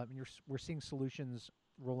computing, we're seeing solutions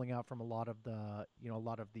rolling out from a lot of the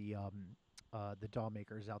DAW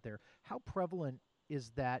makers out there. How prevalent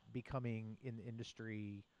is that becoming in the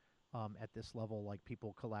industry at this level? Like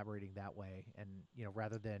people collaborating that way, and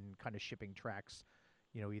rather than kind of shipping tracks,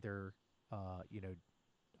 either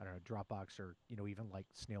I don't know, Dropbox or even like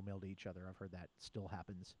snail mail to each other. I've heard that still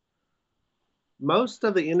happens. Most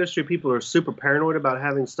of the industry people are super paranoid about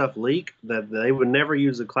having stuff leak, that they would never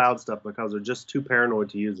use the cloud stuff because they're just too paranoid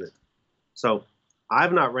to use it. So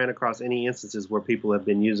I've not ran across any instances where people have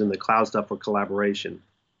been using the cloud stuff for collaboration.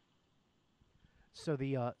 So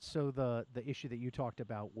the issue that you talked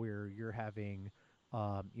about where you're having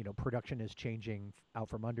production is changing out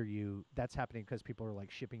from under you, that's happening because people are like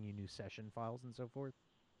shipping you new session files and so forth?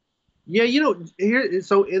 Yeah,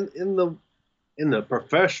 so in the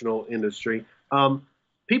professional industry,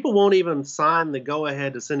 people won't even sign the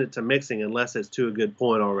go-ahead to send it to mixing unless it's to a good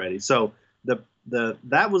point already. So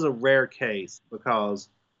that was a rare case because,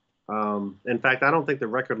 in fact, I don't think the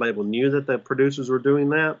record label knew that the producers were doing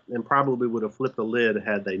that, and probably would have flipped the lid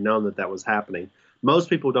had they known that was happening. Most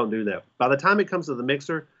people don't do that. By the time it comes to the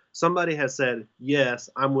mixer, somebody has said, yes,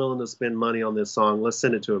 I'm willing to spend money on this song. Let's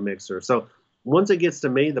send it to a mixer. So once it gets to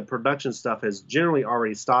me, the production stuff has generally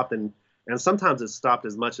already stopped, and sometimes it's stopped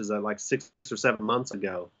as much as like 6 or 7 months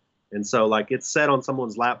ago. And so like it's sat on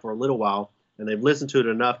someone's lap for a little while, and they've listened to it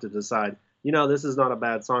enough to decide, this is not a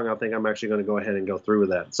bad song. I think I'm actually going to go ahead and go through with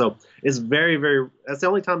that. So it's very, very, that's the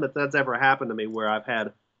only time that's ever happened to me where I've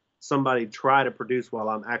had somebody try to produce while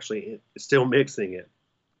I'm actually still mixing it.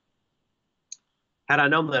 Had I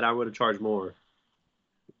known that, I would have charged more.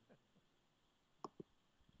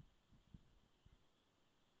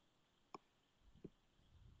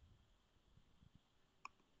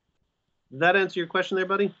 Did that answer your question there,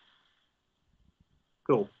 buddy?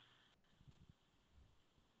 Cool.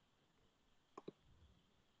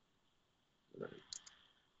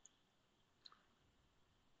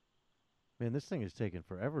 Man, this thing is taking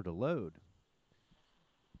forever to load.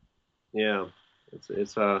 Yeah,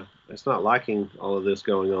 it's not liking all of this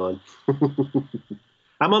going on.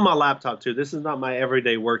 I'm on my laptop too. This is not my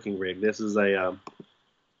everyday working rig. This is a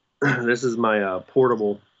this is my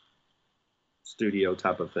portable studio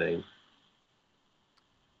type of thing.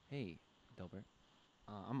 Hey, Delbert.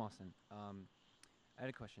 I'm Austin. I had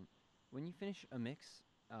a question. When you finish a mix,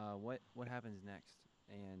 what happens next?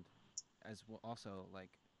 And as well, also, like,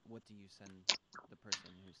 what do you send the person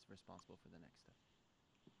who's responsible for the next step?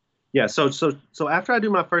 Yeah, so after I do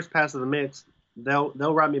my first pass of the mix, they'll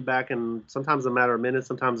write me back in sometimes a matter of minutes,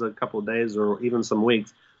 sometimes a couple of days, or even some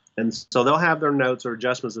weeks. And so they'll have their notes or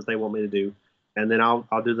adjustments that they want me to do, and then I'll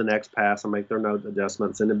do the next pass. I'll make their note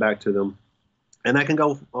adjustments, send it back to them, and that can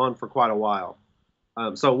go on for quite a while.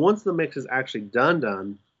 So once the mix is actually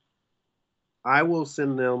done, I will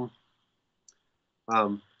send them.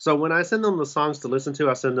 So when I send them the songs to listen to,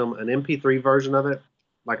 I send them an MP3 version of it,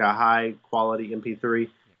 like a high quality MP3,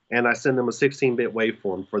 and I send them a 16-bit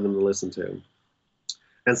waveform for them to listen to.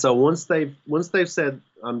 And so once they've said,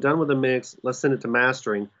 I'm done with the mix, let's send it to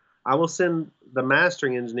mastering, I will send the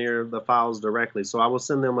mastering engineer the files directly. So I will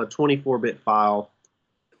send them a 24-bit file,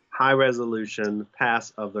 high resolution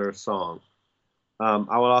pass of their song.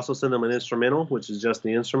 I will also send them an instrumental, which is just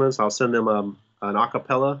the instruments. I'll send them an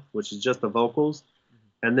acapella, which is just the vocals.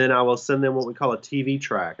 And then I will send them what we call a TV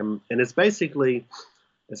track. And it's basically,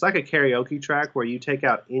 it's like a karaoke track where you take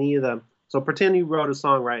out any of the, so pretend you wrote a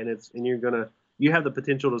song, right? And you have the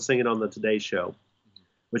potential to sing it on the Today Show,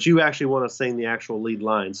 but you actually want to sing the actual lead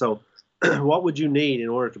line. So what would you need in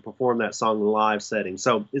order to perform that song in a live setting?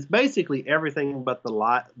 So it's basically everything but the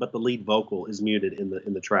lead vocal is muted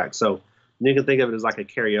in the track. So you can think of it as like a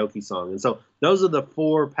karaoke song. And so those are the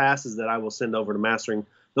 4 passes that I will send over to mastering.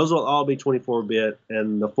 Those will all be 24-bit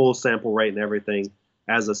and the full sample rate and everything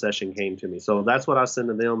as the session came to me. So that's what I send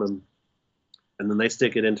to them, and and then they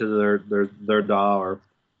stick it into their DAW or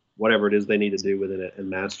whatever it is they need to do with it and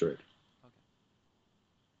master it. Okay.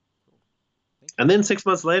 Cool. Thank you. And then 6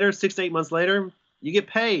 months later, 6 to 8 months later, you get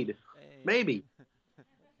paid. Hey. Maybe.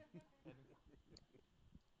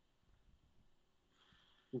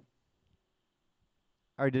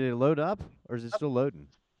 All right, did it load up, or is it still loading?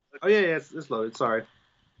 Oh yeah, it's loaded. Sorry.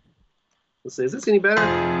 Let's see. Is this any better?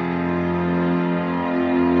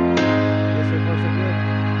 Yeah, so far so good.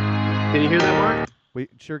 Can you hear that, Mark? We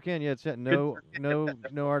sure can. Yeah, it's no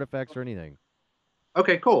artifacts or anything.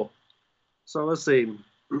 Okay, cool. So let's see.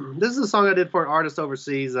 This is a song I did for an artist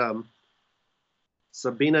overseas.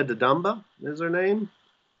 Sabina Dadumba is her name.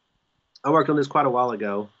 I worked on this quite a while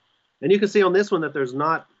ago. And you can see on this one that there's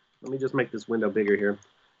not, let me just make this window bigger here.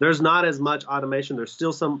 There's not as much automation. There's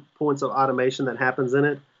still some points of automation that happens in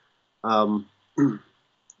it.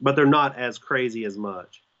 But they're not as crazy as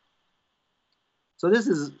much. So this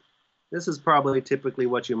is probably typically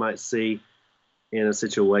what you might see in a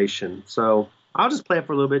situation. So I'll just play it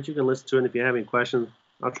for a little bit. You can listen to it. If you have any questions,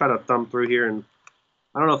 I'll try to thumb through here. And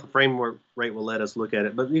I don't know if the framework rate will let us look at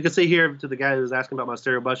it. But you can see here, to the guy who was asking about my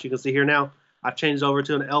stereo bus, you can see here now, I've changed over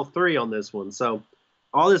to an L3 on this one. So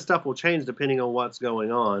all this stuff will change depending on what's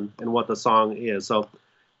going on and what the song is. So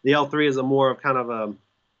the L3 is a more of kind of a,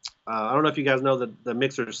 I don't know if you guys know the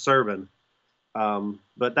mixer Serban,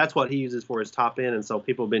 but that's what he uses for his top end. And so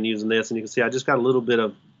people have been using this, and you can see I just got a little bit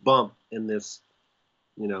of bump in this,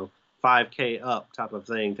 5K up type of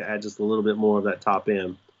thing to add just a little bit more of that top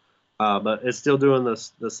end. But it's still doing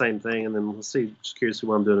the same thing. And then let's see, just curious to see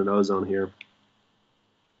what I'm doing in Ozone here.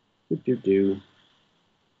 And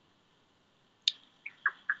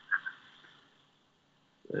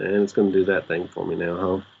it's going to do that thing for me now,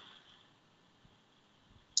 huh?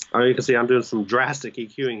 Oh, you can see I'm doing some drastic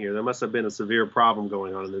EQing here. There must have been a severe problem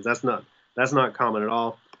going on in this. That's not common at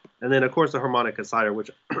all. And then of course the harmonic decider, which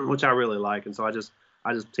I really like, and so I just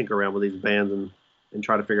tinker around with these bands and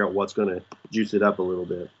try to figure out what's going to juice it up a little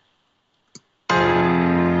bit.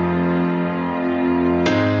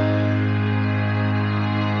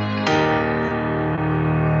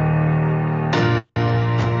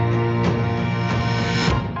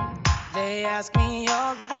 They ask me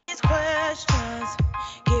all these questions,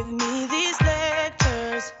 give me these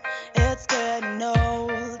lectures, it's getting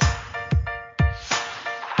old.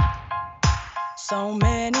 So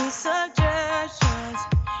many suggestions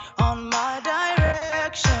on my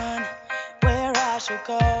direction, where I should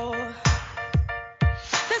go.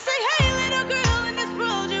 They say, hey little girl, in this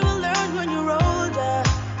world you will learn when you're older.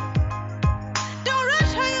 Don't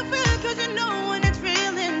rush how you feel, cause you know when it's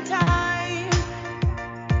real in time.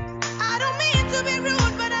 I don't mean to be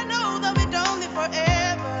rude, but I know that we don't live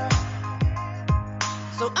forever.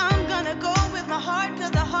 So I'm gonna go with my heart,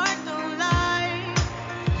 cause the heart don't lie.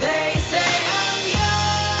 They say I'm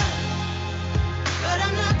young, but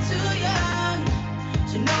I'm not too young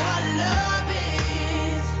to know what love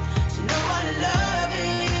is, to know what love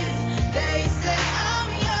is. They say I'm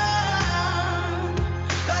young,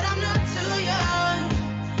 but I'm not too young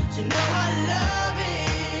to know what love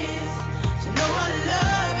is, to know what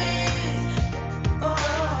love is.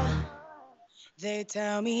 Oh, they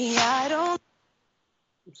tell me I don't.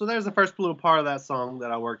 So there's the first little part of that song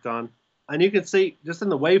that I worked on. And you can see just in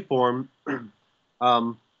the waveform,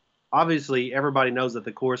 obviously everybody knows that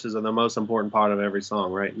the choruses are the most important part of every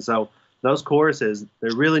song, right? And so those choruses,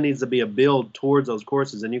 there really needs to be a build towards those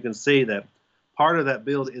choruses. And you can see that part of that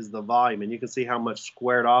build is the volume. And you can see how much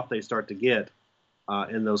squared off they start to get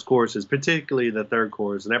in those choruses, particularly the third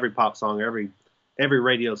chorus. And every pop song, every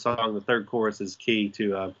radio song, the third chorus is key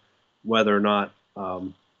to whether or not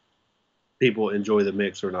people enjoy the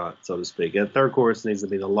mix or not, so to speak. And third chorus needs to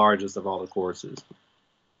be the largest of all the choruses.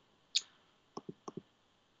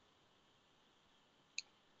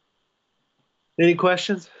 Any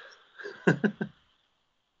questions?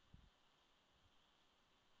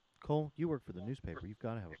 Cole, you work for the newspaper. You've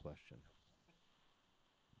got to have a question.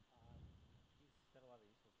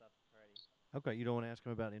 Okay, you don't want to ask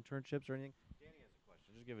him about internships or anything? Danny has a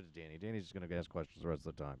question. Just give it to Danny. Danny's just going to ask questions the rest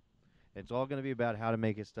of the time. It's all going to be about how to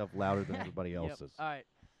make his stuff louder than everybody else's. All right.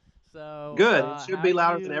 So good. It should be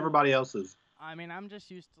louder than everybody else's. I mean, I'm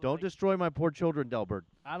just used to. Don't destroy my poor children, Delbert.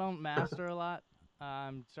 I don't master a lot.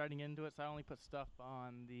 I'm starting into it, so I only put stuff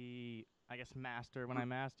on the, I guess, master when I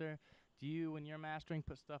master. Do you, when you're mastering,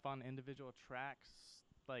 put stuff on individual tracks?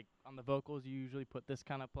 Like on the vocals, you usually put this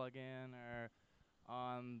kind of plug-in, or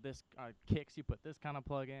on this kicks, you put this kind of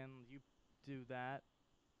plug-in. You do that.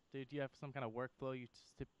 Do you have some kind of workflow you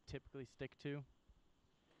typically stick to?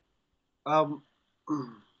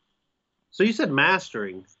 So you said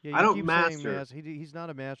mastering. Yeah, I you don't keep master. saying he's not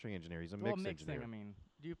a mastering engineer. He's a Well, mix mixing. engineer. I mean,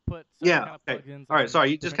 do you put certain Yeah. kind of Okay. plugins? All right. on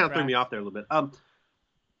Sorry, you just kind different of threw me tracks? off there a little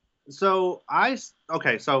bit. So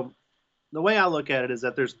okay. So the way I look at it is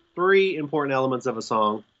that there's three important elements of a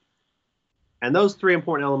song, and those three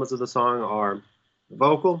important elements of the song are the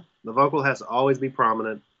vocal. The vocal has to always be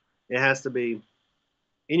prominent. It has to be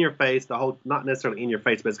in your face, not necessarily in your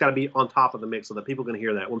face, but it's got to be on top of the mix so that people can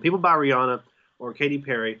hear that. When people buy Rihanna or Katy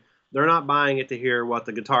Perry, they're not buying it to hear what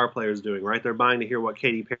the guitar player is doing, right? They're buying to hear what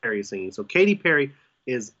Katy Perry is singing. So Katy Perry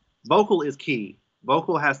vocal is key.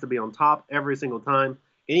 Vocal has to be on top every single time.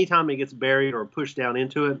 Anytime it gets buried or pushed down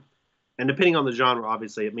into it, and depending on the genre,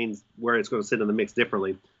 obviously, it means where it's going to sit in the mix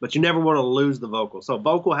differently. But you never want to lose the vocal. So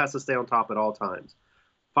vocal has to stay on top at all times.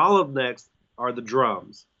 Followed next are the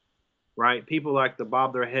drums, right? People like to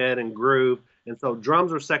bob their head and groove. And so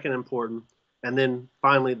drums are second important. And then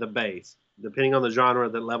finally the bass. Depending on the genre,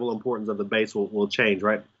 the level of importance of the bass will change,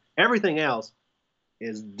 right? Everything else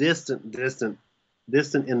is distant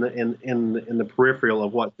in the peripheral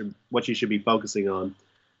of what you should be focusing on.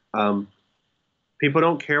 People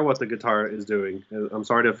don't care what the guitar is doing. I'm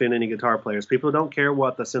sorry to offend any guitar players. People don't care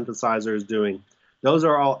what the synthesizer is doing. Those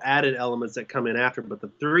are all added elements that come in after, but the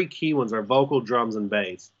three key ones are vocal, drums, and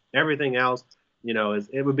bass. Everything else,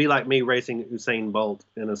 it would be like me racing Usain Bolt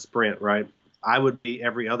in a sprint, right? I would be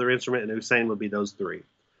every other instrument, and Usain would be those three.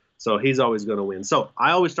 So he's always going to win. So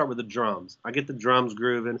I always start with the drums. I get the drums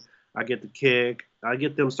grooving. I get the kick. I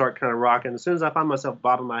get them start kind of rocking. As soon as I find myself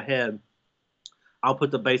bobbing my head, I'll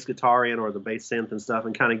put the bass guitar in or the bass synth and stuff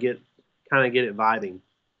and kind of get it vibing.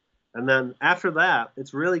 And then after that,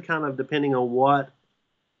 it's really kind of depending on what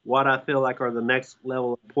I feel like are the next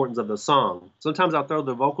level of importance of the song. Sometimes I'll throw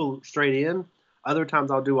the vocal straight in. Other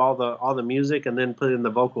times I'll do all the music and then put in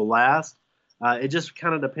the vocal last. It just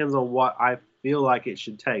kind of depends on what I feel like it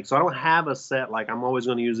should take. So I don't have a set like I'm always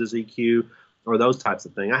going to use this EQ or those types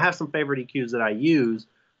of things. I have some favorite EQs that I use,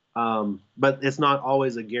 but it's not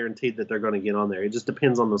always a guaranteed that they're going to get on there. It just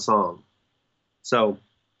depends on the song. So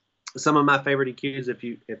some of my favorite EQs,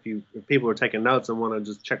 if people are taking notes and want to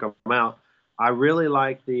just check them out, I really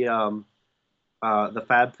like the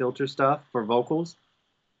Fab Filter stuff for vocals.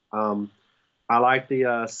 I like the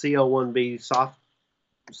CL1B soft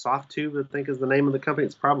tube, I think is the name of the company.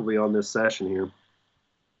 It's probably on this session here.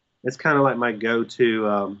 It's kind of like my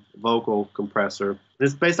go-to vocal compressor.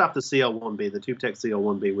 It's based off the CL1B, the TubeTech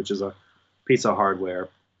CL1B, which is a piece of hardware.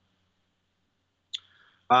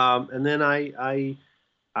 And then I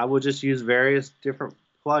will just use various different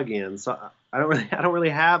plugins. So I don't really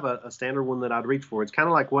have a standard one that I'd reach for. It's kind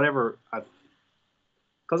of like whatever,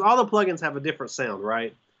 because all the plugins have a different sound,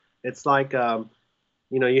 right? It's like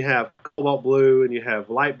you have cobalt blue and you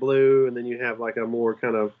have light blue, and then you have like a more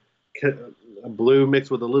kind of a blue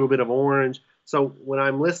mixed with a little bit of orange. So when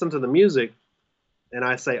I'm listening to the music and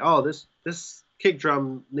I say, oh, this kick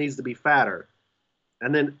drum needs to be fatter,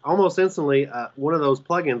 and then almost instantly one of those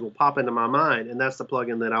plugins will pop into my mind, and that's the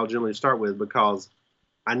plugin that I'll generally start with because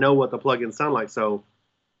I know what the plugins sound like. So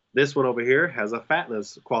this one over here has a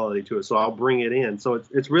fatness quality to it, so I'll bring it in. So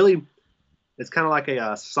it's kind of like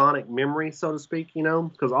a sonic memory, so to speak,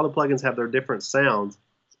 because all the plugins have their different sounds.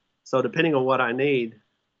 So depending on what I need,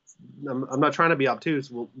 I'm not trying to be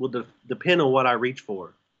obtuse, will depend on what I reach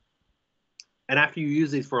for. And after you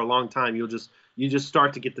use these for a long time, you just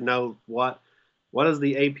start to get to know what does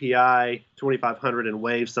the API 2500 and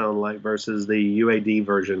Wave sound like versus the UAD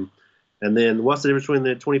version. And then what's the difference between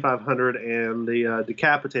the 2500 and the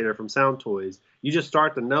Decapitator from Sound Toys? You just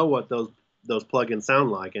start to know what those plugins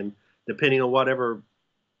sound like, and depending on whatever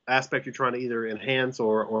aspect you're trying to either enhance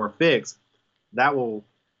or fix, that will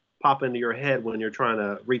pop into your head when you're trying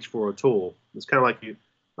to reach for a tool. It's kind of like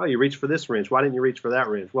you reach for this wrench. Why didn't you reach for that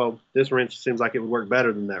wrench? Well, this wrench seems like it would work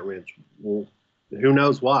better than that wrench. Well, who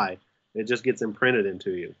knows why? It just gets imprinted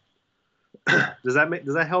into you. Does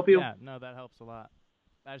that help you? Yeah, no, that helps a lot.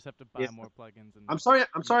 I just have to buy more plugins. And I'm sorry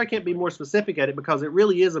I can't be more specific at it because it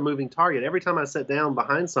really is a moving target. Every time I sit down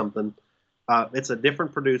behind something, it's a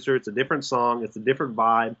different producer, it's a different song, it's a different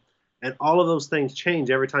vibe, and all of those things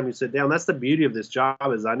change every time you sit down. That's the beauty of this job,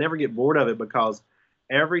 is I never get bored of it because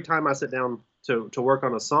every time I sit down to work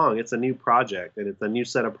on a song, it's a new project, and it's a new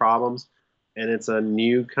set of problems, and it's a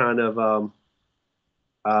new kind of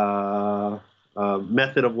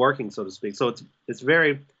method of working, so to speak. So it's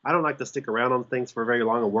very, I don't like to stick around on things for very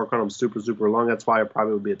long and work on them super long. That's why I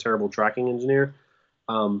probably would be a terrible tracking engineer.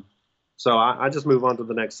 So I just move on to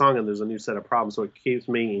the next song, and there's a new set of problems. So it keeps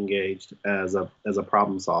me engaged as a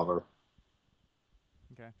problem solver.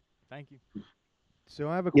 Okay, thank you. So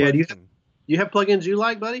I have a question. Do you have plugins you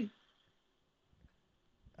like, buddy?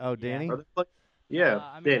 Oh, Danny. Are they yeah,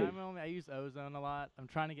 I mean, Danny. I use Ozone a lot. I'm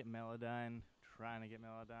trying to get Melodyne.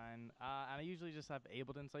 And I usually just have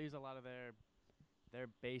Ableton, so I use a lot of their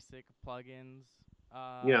basic plugins.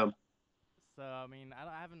 Yeah. So I mean,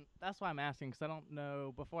 I haven't. That's why I'm asking, because I don't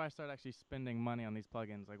know before I start actually spending money on these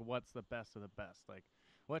plugins. Like, what's the best of the best? Like,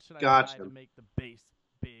 what should I buy to make the bass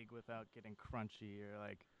big without getting crunchy or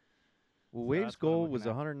like? Well, So Waves that's what I'm Gold looking was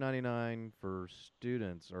at. $199 for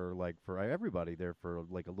students, or like for everybody there for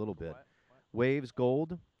like a little bit. What? Waves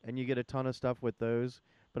Gold, and you get a ton of stuff with those.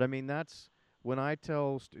 But I mean, that's when I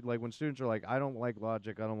tell like when students are like, I don't like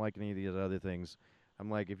Logic, I don't like any of these other things. I'm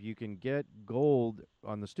like, if you can get Gold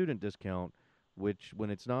on the student discount, which when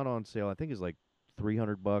it's not on sale, I think is like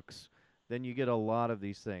 $300, then you get a lot of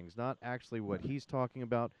these things. Not actually what he's talking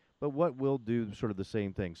about, but what will do sort of the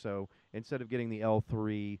same thing. So instead of getting the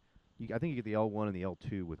L3, I think you get the L1 and the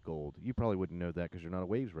L2 with Gold. You probably wouldn't know that because you're not a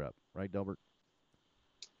Waves rep, right, Delbert?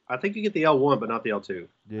 I think you get the L1, but not the L2.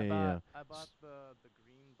 Yeah. I bought the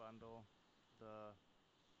green bundle.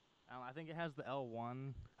 I think it has the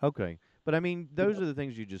L1. Okay. But I mean, those are the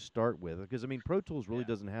things you just start with, because I mean, Pro Tools really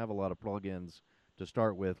doesn't have a lot of plugins to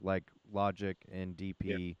start with, like Logic and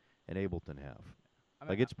DP and Ableton have. I mean,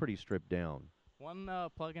 like it's pretty stripped down. One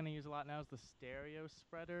plugin I use a lot now is the stereo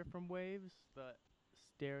spreader from Waves, the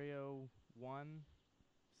Stereo One.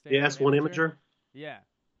 The S1 Imager. Yeah.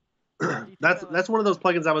 That's one of those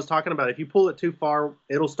plugins I was talking about. If you pull it too far,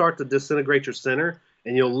 it'll start to disintegrate your center,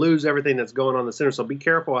 and you'll lose everything that's going on in the center. So be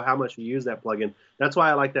careful of how much you use that plugin. That's why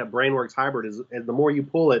I like that Brainworks Hybrid. Is the more you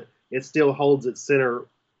pull it, it still holds its center.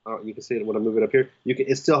 You can see it when I move it up here.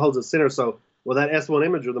 It still holds its center. So with that S1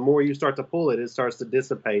 Imager, the more you start to pull it, it starts to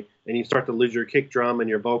dissipate, and you start to lose your kick drum and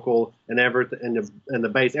your vocal and everything, and the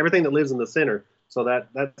bass, everything that lives in the center. So that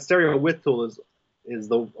stereo width tool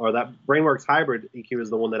that Brainworks Hybrid EQ is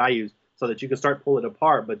the one that I use, so that you can start pulling it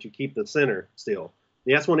apart, but you keep the center still.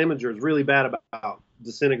 The S1 Imager is really bad about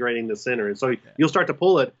disintegrating the center, and so you'll start to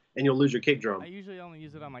pull it, and you'll lose your kick drum. I usually only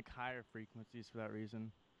use it on like higher frequencies for that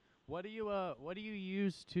reason. What do you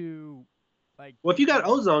use to like? Well, if you got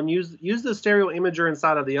Ozone, use the stereo imager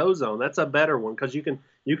inside of the Ozone. That's a better one because you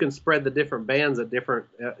can spread the different bands at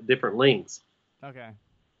different lengths. Okay.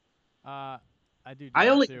 I do I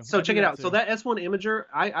that only too. so I check do it that out. too. So that S1 Imager,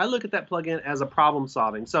 I look at that plugin as a problem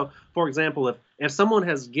solving. So for example, if someone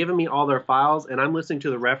has given me all their files and I'm listening to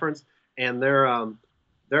the reference and their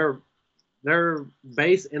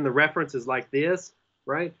bass in the reference is like this,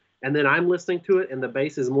 right? And then I'm listening to it and the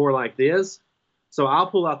bass is more like this. So I'll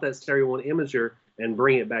pull out that Stereo One Imager and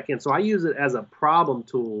bring it back in. So I use it as a problem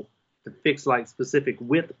tool to fix like specific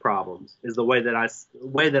width problems. Is the way that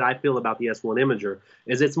I feel about the S1 Imager.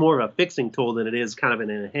 Is it's more of a fixing tool than it is kind of an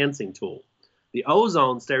enhancing tool. The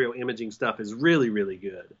Ozone stereo imaging stuff is really, really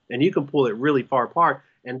good, and you can pull it really far apart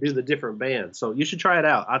and do the different bands. So you should try it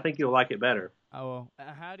out. I think you'll like it better. Oh, well.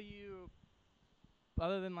 How do you,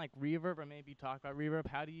 other than like reverb or maybe talk about reverb,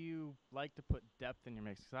 how do you like to put depth in your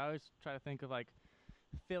mix? Because I always try to think of like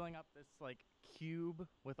filling up this like cube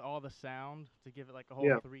with all the sound to give it like a whole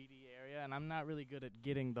 3D area, and I'm not really good at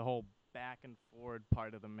getting the whole back and forward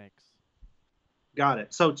part of the mix. Got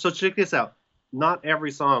it. So check this out. Not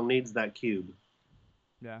every song needs that cube.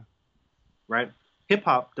 Yeah. Right? Hip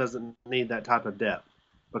hop doesn't need that type of depth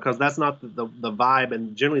because that's not the vibe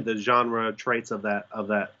and generally the genre traits of that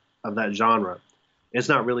genre. It's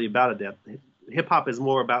not really about a depth. Hip hop is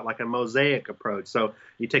more about like a mosaic approach. So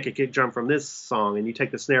you take a kick drum from this song and you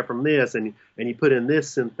take the snare from this and you put in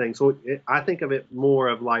this and thing. So I think of it more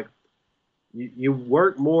of like you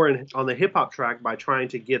work more on the hip hop track by trying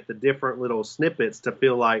to get the different little snippets to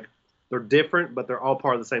feel like they're different, but they're all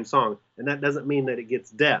part of the same song. And that doesn't mean that it gets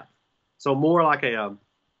depth. So more like an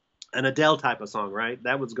Adele type of song, right?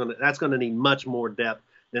 That's gonna need much more depth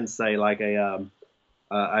than say like a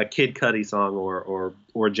Kid Cudi song or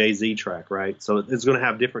a Jay-Z track, right? So it's going to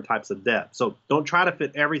have different types of depth. So don't try to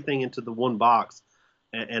fit everything into the one box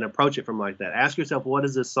and approach it from like that. Ask yourself, what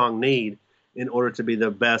does this song need in order to be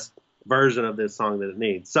the best version of this song that it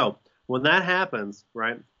needs? So when that happens,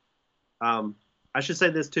 right, I should say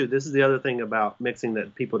this too. This is the other thing about mixing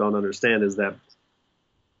that people don't understand is that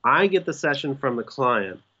I get the session from the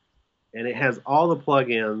client and it has all the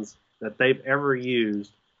plugins that they've ever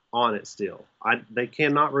used on it still. They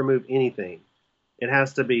cannot remove anything. It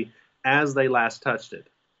has to be as they last touched it.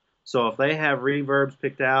 So if they have reverbs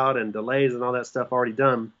picked out and delays and all that stuff already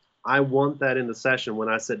done, I want that in the session when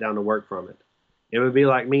I sit down to work from it. It would be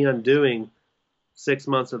like me undoing 6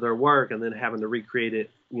 months of their work and then having to recreate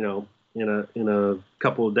it, in a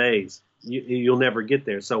couple of days. You'll never get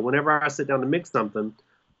there. So whenever I sit down to mix something,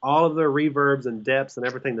 all of their reverbs and depths and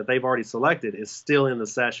everything that they've already selected is still in the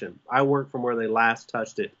session. I work from where they last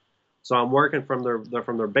touched it. So I'm working from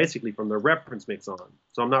their basically from their reference mix on.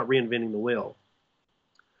 So I'm not reinventing the wheel.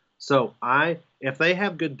 So if they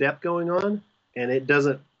have good depth going on and it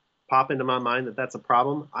doesn't pop into my mind that that's a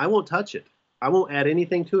problem, I won't touch it. I won't add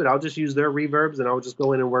anything to it. I'll just use their reverbs and I'll just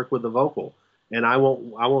go in and work with the vocal. And I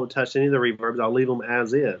won't touch any of the reverbs. I'll leave them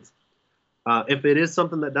as is. If it is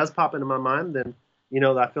something that does pop into my mind, then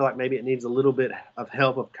I feel like maybe it needs a little bit of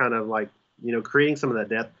help of kind of like creating some of that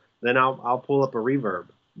depth. Then I'll pull up a reverb.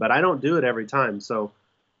 But I don't do it every time. So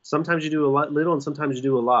sometimes you do a little and sometimes you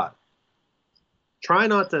do a lot. Try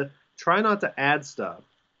not to add stuff.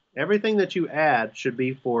 Everything that you add should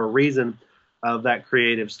be for a reason of that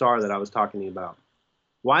creative star that I was talking about.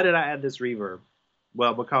 Why did I add this reverb?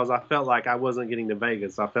 Well, because I felt like I wasn't getting to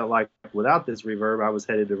Vegas. I felt like without this reverb, I was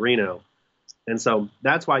headed to Reno. And so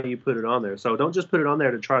that's why you put it on there. So don't just put it on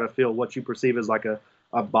there to try to feel what you perceive as like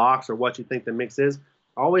a box or what you think the mix is.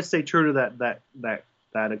 Always stay true to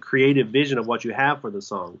that a creative vision of what you have for the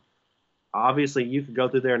song. Obviously, you could go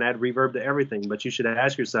through there and add reverb to everything, but you should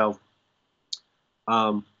ask yourself,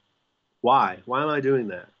 why? Why am I doing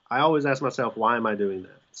that? I always ask myself, why am I doing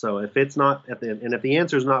that? So if it's not if the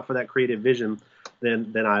answer is not for that creative vision,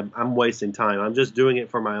 then I'm wasting time. I'm just doing it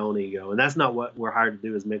for my own ego, and that's not what we're hired to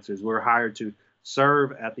do as mixers. We're hired to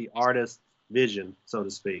serve at the artist's vision, so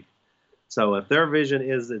to speak. So if their vision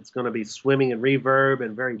is it's going to be swimming in reverb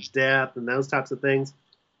and very depth and those types of things,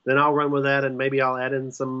 then I'll run with that and maybe I'll add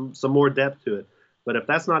in some more depth to it. But if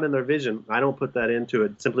that's not in their vision, I don't put that into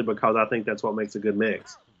it simply because I think that's what makes a good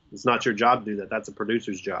mix. It's not your job to do that. That's a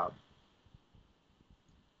producer's job.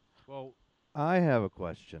 Well, I have a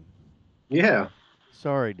question. Yeah.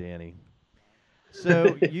 Sorry, Danny.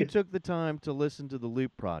 So you took the time to listen to the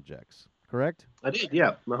Loop projects, correct? I did,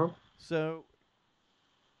 yeah. Uh-huh. So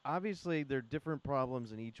obviously there are different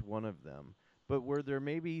problems in each one of them, but were there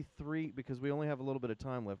maybe three, because we only have a little bit of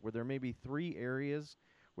time left, were there maybe 3 areas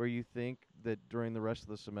where you think that during the rest of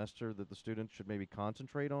the semester that the students should maybe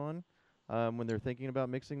concentrate on when they're thinking about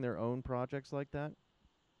mixing their own projects like that?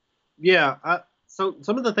 Yeah, so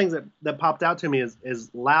some of the things that popped out to me is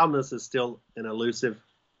loudness is still an elusive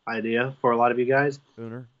idea for a lot of you guys.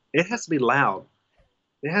 Booner. It has to be loud.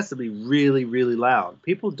 It has to be really, really loud.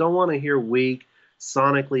 People don't want to hear weak,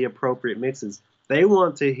 sonically appropriate mixes. They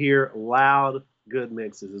want to hear loud, good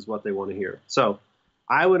mixes is what they want to hear. So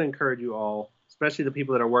I would encourage you all, especially the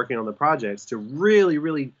people that are working on the projects, to really,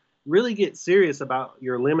 really, really get serious about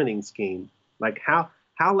your limiting scheme. Like how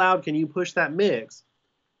loud can you push that mix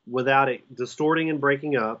without it distorting and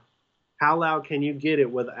breaking up? How loud can you get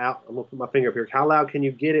it without, I'm going to put my finger up here, how loud can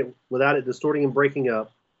you get it without it distorting and breaking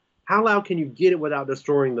up? How loud can you get it without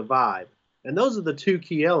destroying the vibe? And those are the 2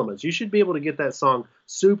 key elements. You should be able to get that song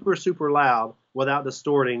super, super loud without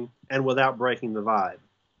distorting and without breaking the vibe.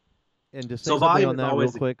 And to say something on that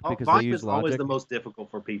real quick, because they use Volume is always the most difficult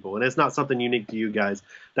for people, and it's not something unique to you guys.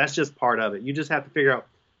 That's just part of it. You just have to figure out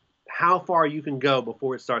how far you can go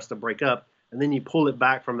before it starts to break up, and then you pull it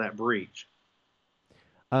back from that breach.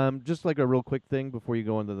 Just like a real quick thing before you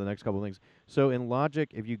go into the next couple of things. So in Logic,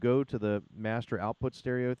 if you go to the master output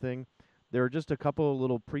stereo thing, there are just a couple of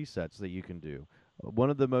little presets that you can do. One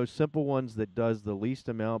of the most simple ones that does the least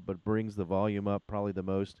amount but brings the volume up probably the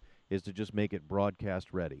most is to just make it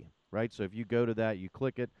broadcast ready, right? So if you go to that, you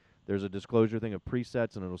click it, there's a disclosure thing of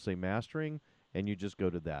presets, and it'll say mastering, and you just go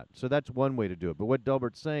to that. So that's one way to do it. But what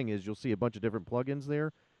Delbert's saying is you'll see a bunch of different plugins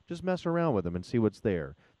there. Just mess around with them and see what's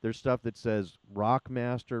there. There's stuff that says rock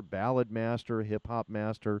master, ballad master, hip-hop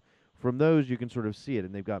master. From those, you can sort of see it.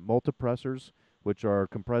 And they've got multipressors, which are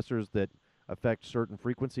compressors that affect certain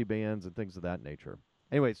frequency bands and things of that nature.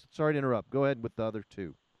 Anyways, sorry to interrupt. Go ahead with the other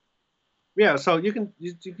 2. Yeah, so you can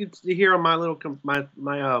hear on my little my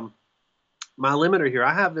limiter here.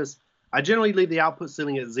 I have this. I generally leave the output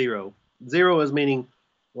ceiling at 0. 0 is meaning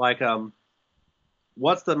like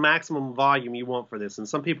what's the maximum volume you want for this? And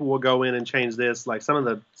some people will go in and change this. Like some of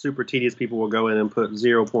the super tedious people will go in and put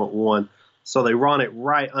 0.1. So they run it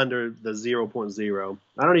right under the 0.0.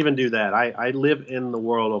 I don't even do that. I live in the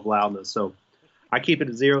world of loudness. So I keep it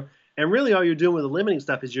at 0. And really all you're doing with the limiting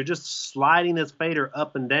stuff is you're just sliding this fader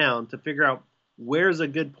up and down to figure out where's a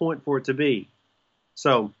good point for it to be.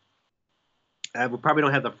 So we probably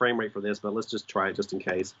don't have the frame rate for this, but let's just try it just in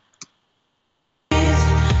case.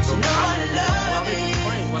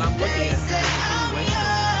 What I'm looking at is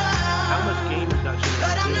how much gain reduction is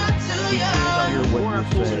the more I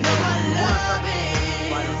pull it up, the more I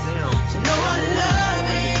slide it down,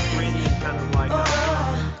 kind of like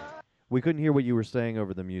We couldn't hear what you were saying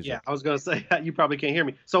over the music. Yeah, I was going to say you probably can't hear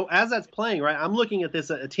me. So as that's playing, right, I'm looking at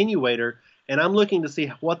this attenuator, and I'm looking to see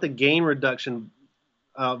what the gain reduction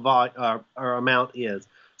or amount is.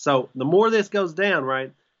 So the more this goes down,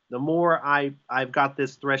 right, the more I've got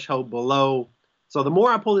this threshold below. So the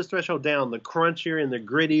more I pull this threshold down, the crunchier and the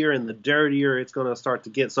grittier and the dirtier it's going to start to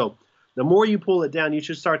get. So the more you pull it down, you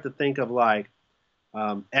should start to think of like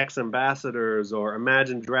X Ambassadors or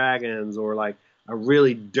Imagine Dragons or like a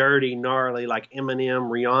really dirty, gnarly, like Eminem,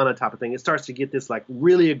 Rihanna type of thing. It starts to get this like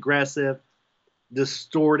really aggressive,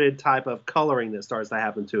 distorted type of coloring that starts to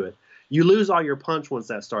happen to it. You lose all your punch once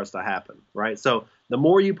that starts to happen, right? So the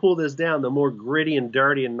more you pull this down, the more gritty and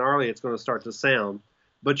dirty and gnarly it's going to start to sound,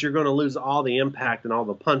 but you're going to lose all the impact and all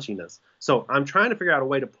the punchiness. So I'm trying to figure out a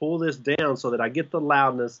way to pull this down so that I get the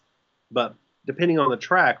loudness, but depending on the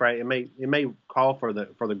track, right, it may call for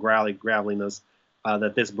the graveliness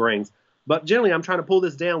that this brings. But generally, I'm trying to pull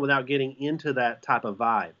this down without getting into that type of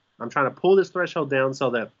vibe. I'm trying to pull this threshold down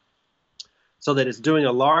so that it's doing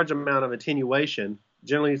a large amount of attenuation.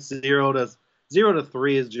 Generally, 0 to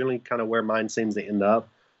 3 is generally kind of where mine seems to end up,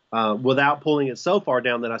 without pulling it so far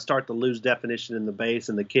down that I start to lose definition in the bass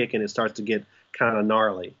and the kick, and it starts to get kind of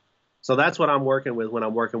gnarly. So that's what I'm working with when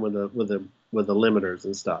I'm working with the limiters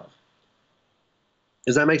and stuff.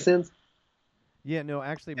 Does that make sense? Yeah, no,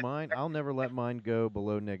 actually I'll never let mine go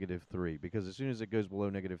below -3 because as soon as it goes below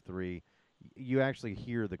 -3, you actually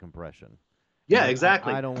hear the compression. Yeah,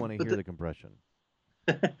 exactly. I don't want to hear the compression.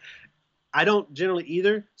 I don't generally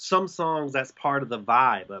either. Some songs, that's part of the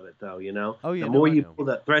vibe of it, though, you know? Oh, yeah, the more you pull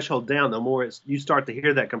that threshold down, the more you start to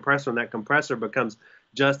hear that compressor, and that compressor becomes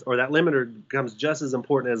that limiter becomes just as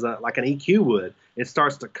important as like an EQ would. It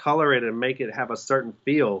starts to color it and make it have a certain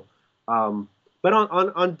feel. But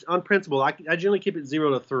on principle, I generally keep it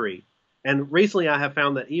 0 to 3. And recently I have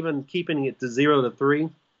found that even keeping it to 0 to 3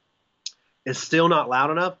 is still not loud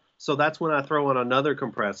enough. So that's when I throw on another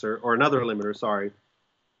compressor or another limiter, sorry.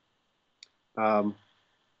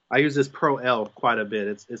 I use this Pro L quite a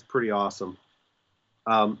bit. It's pretty awesome.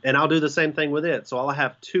 And I'll do the same thing with it. So I'll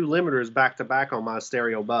have 2 limiters back to back on my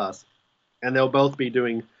stereo bus, and they'll both be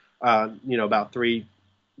doing, about 3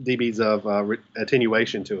 dBs of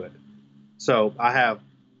attenuation to it. So I have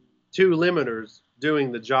 2 limiters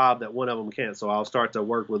doing the job that one of them can't. So I'll start to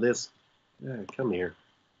work with this. Come here.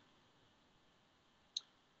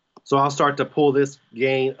 So I'll start to pull this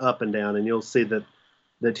gain up and down, and you'll see that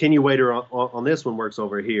the attenuator on this one works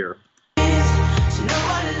over here.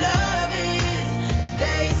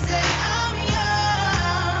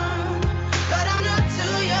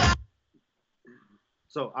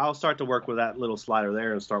 So I'll start to work with that little slider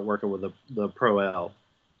there and start working with the Pro L.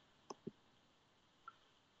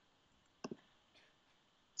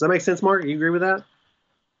 Does that make sense, Mark? You agree with that?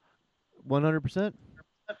 100%.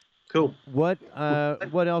 Cool. What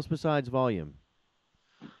else besides volume?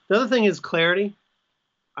 The other thing is clarity.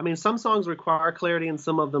 I mean, some songs require clarity and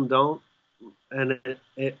some of them don't. And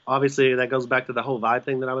it obviously that goes back to the whole vibe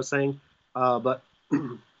thing that I was saying. But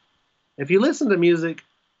if you listen to music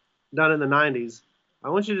done in the 90s, I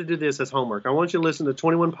want you to do this as homework. I want you to listen to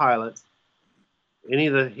 21 Pilots, any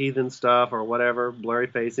of the Heathen stuff or whatever, Blurry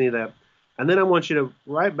Face, any of that. And then I want you to,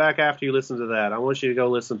 right back after you listen to that, I want you to go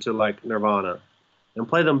listen to like Nirvana and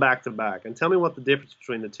play them back to back and tell me what the difference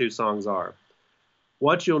between the 2 songs are.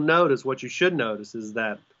 What you'll notice, what you should notice, is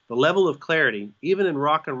that the level of clarity, even in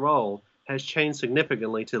rock and roll, has changed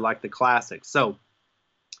significantly to like the classics. So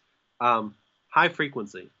high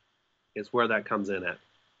frequency is where that comes in at.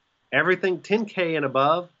 Everything 10K and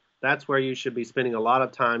above, that's where you should be spending a lot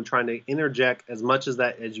of time trying to interject as much as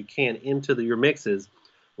that as you can into your mixes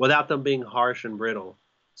without them being harsh and brittle.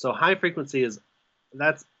 So high frequency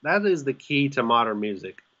that is the key to modern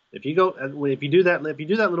music. If you do that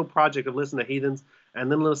little project of listen to Heathens and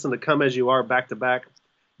then listen to Come As You Are back to back,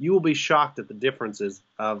 you will be shocked at the differences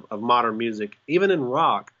of modern music, even in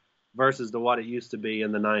rock, versus what it used to be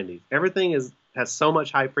in the 90s. Everything has so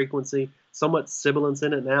much high frequency, so much sibilance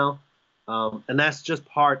in it now, and that's just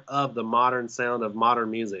part of the modern sound of modern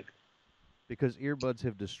music. Because earbuds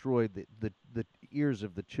have destroyed the ears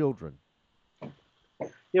of the children.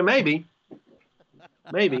 Yeah, maybe.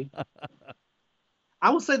 I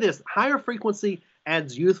will say this: higher frequency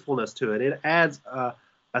adds youthfulness to it. It adds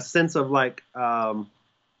a sense of like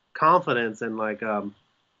confidence and like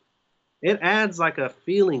it adds like a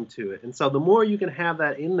feeling to it. And so the more you can have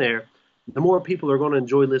that in there, the more people are going to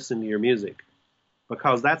enjoy listening to your music,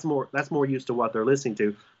 because that's more used to what they're listening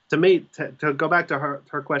to. To me, to go back to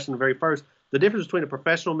her question very first, the difference between a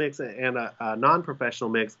professional mix and a non-professional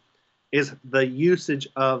mix is the usage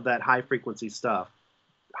of that high frequency stuff.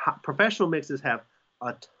 Professional mixes have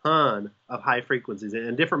a ton of high frequencies,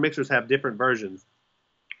 and different mixers have different versions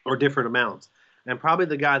or different amounts. And probably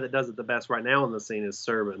the guy that does it the best right now in the scene is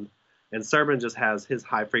Serban. And Serban just has his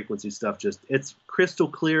high frequency stuff. It's crystal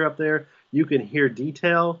clear up there. You can hear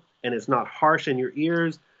detail, and it's not harsh in your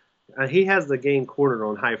ears. He has the game cornered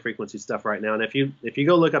on high frequency stuff right now. And if you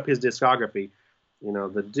go look up his discography, you know,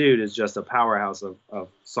 the dude is just a powerhouse of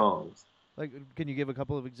songs. Like, can you give a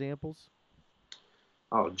couple of examples?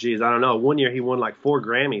 Oh, geez, I don't know. One year he won like 4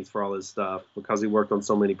 Grammys for all his stuff because he worked on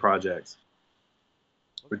so many projects.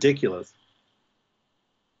 Ridiculous.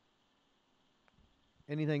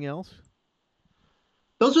 Anything else?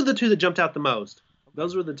 Those are the two that jumped out the most.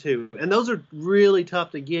 Those were the two. And those are really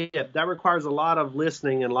tough to get. That requires a lot of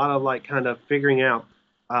listening and a lot of like kind of figuring out.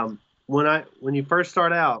 When you first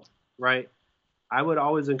start out, right, I would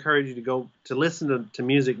always encourage you to go to listen to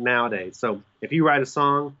music nowadays. So if you write a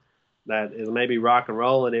song that is maybe rock and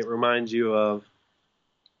roll and it reminds you of,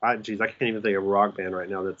 I can't even think of a rock band right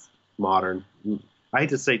now that's modern. I hate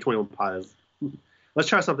to say 21 Pilots. Let's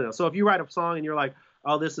try something else. So if you write a song and you're like,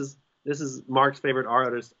 oh, this is Mark's favorite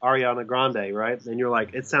artist, Ariana Grande, right? And you're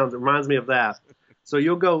like, it reminds me of that. So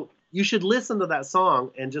you should listen to that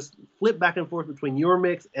song and just flip back and forth between your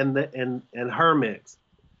mix and her mix.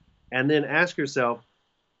 And then ask yourself,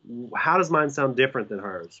 how does mine sound different than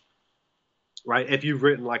hers? Right? If you've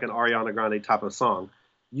written like an Ariana Grande type of song,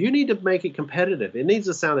 you need to make it competitive. It needs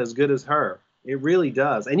to sound as good as her. It really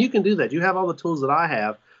does. And you can do that. You have all the tools that I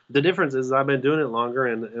have. The difference is I've been doing it longer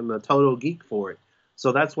and I'm a total geek for it.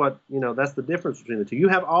 So that's that's the difference between the two. You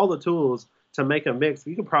have all the tools to make a mix.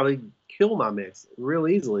 You can probably kill my mix real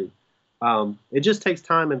easily. It just takes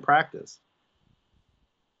time and practice.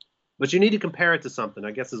 But you need to compare it to something,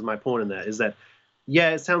 I guess is my point in that, is that,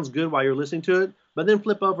 yeah, it sounds good while you're listening to it, but then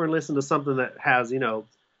flip over and listen to something that has,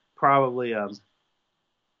 probably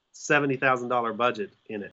 $70,000 budget in it.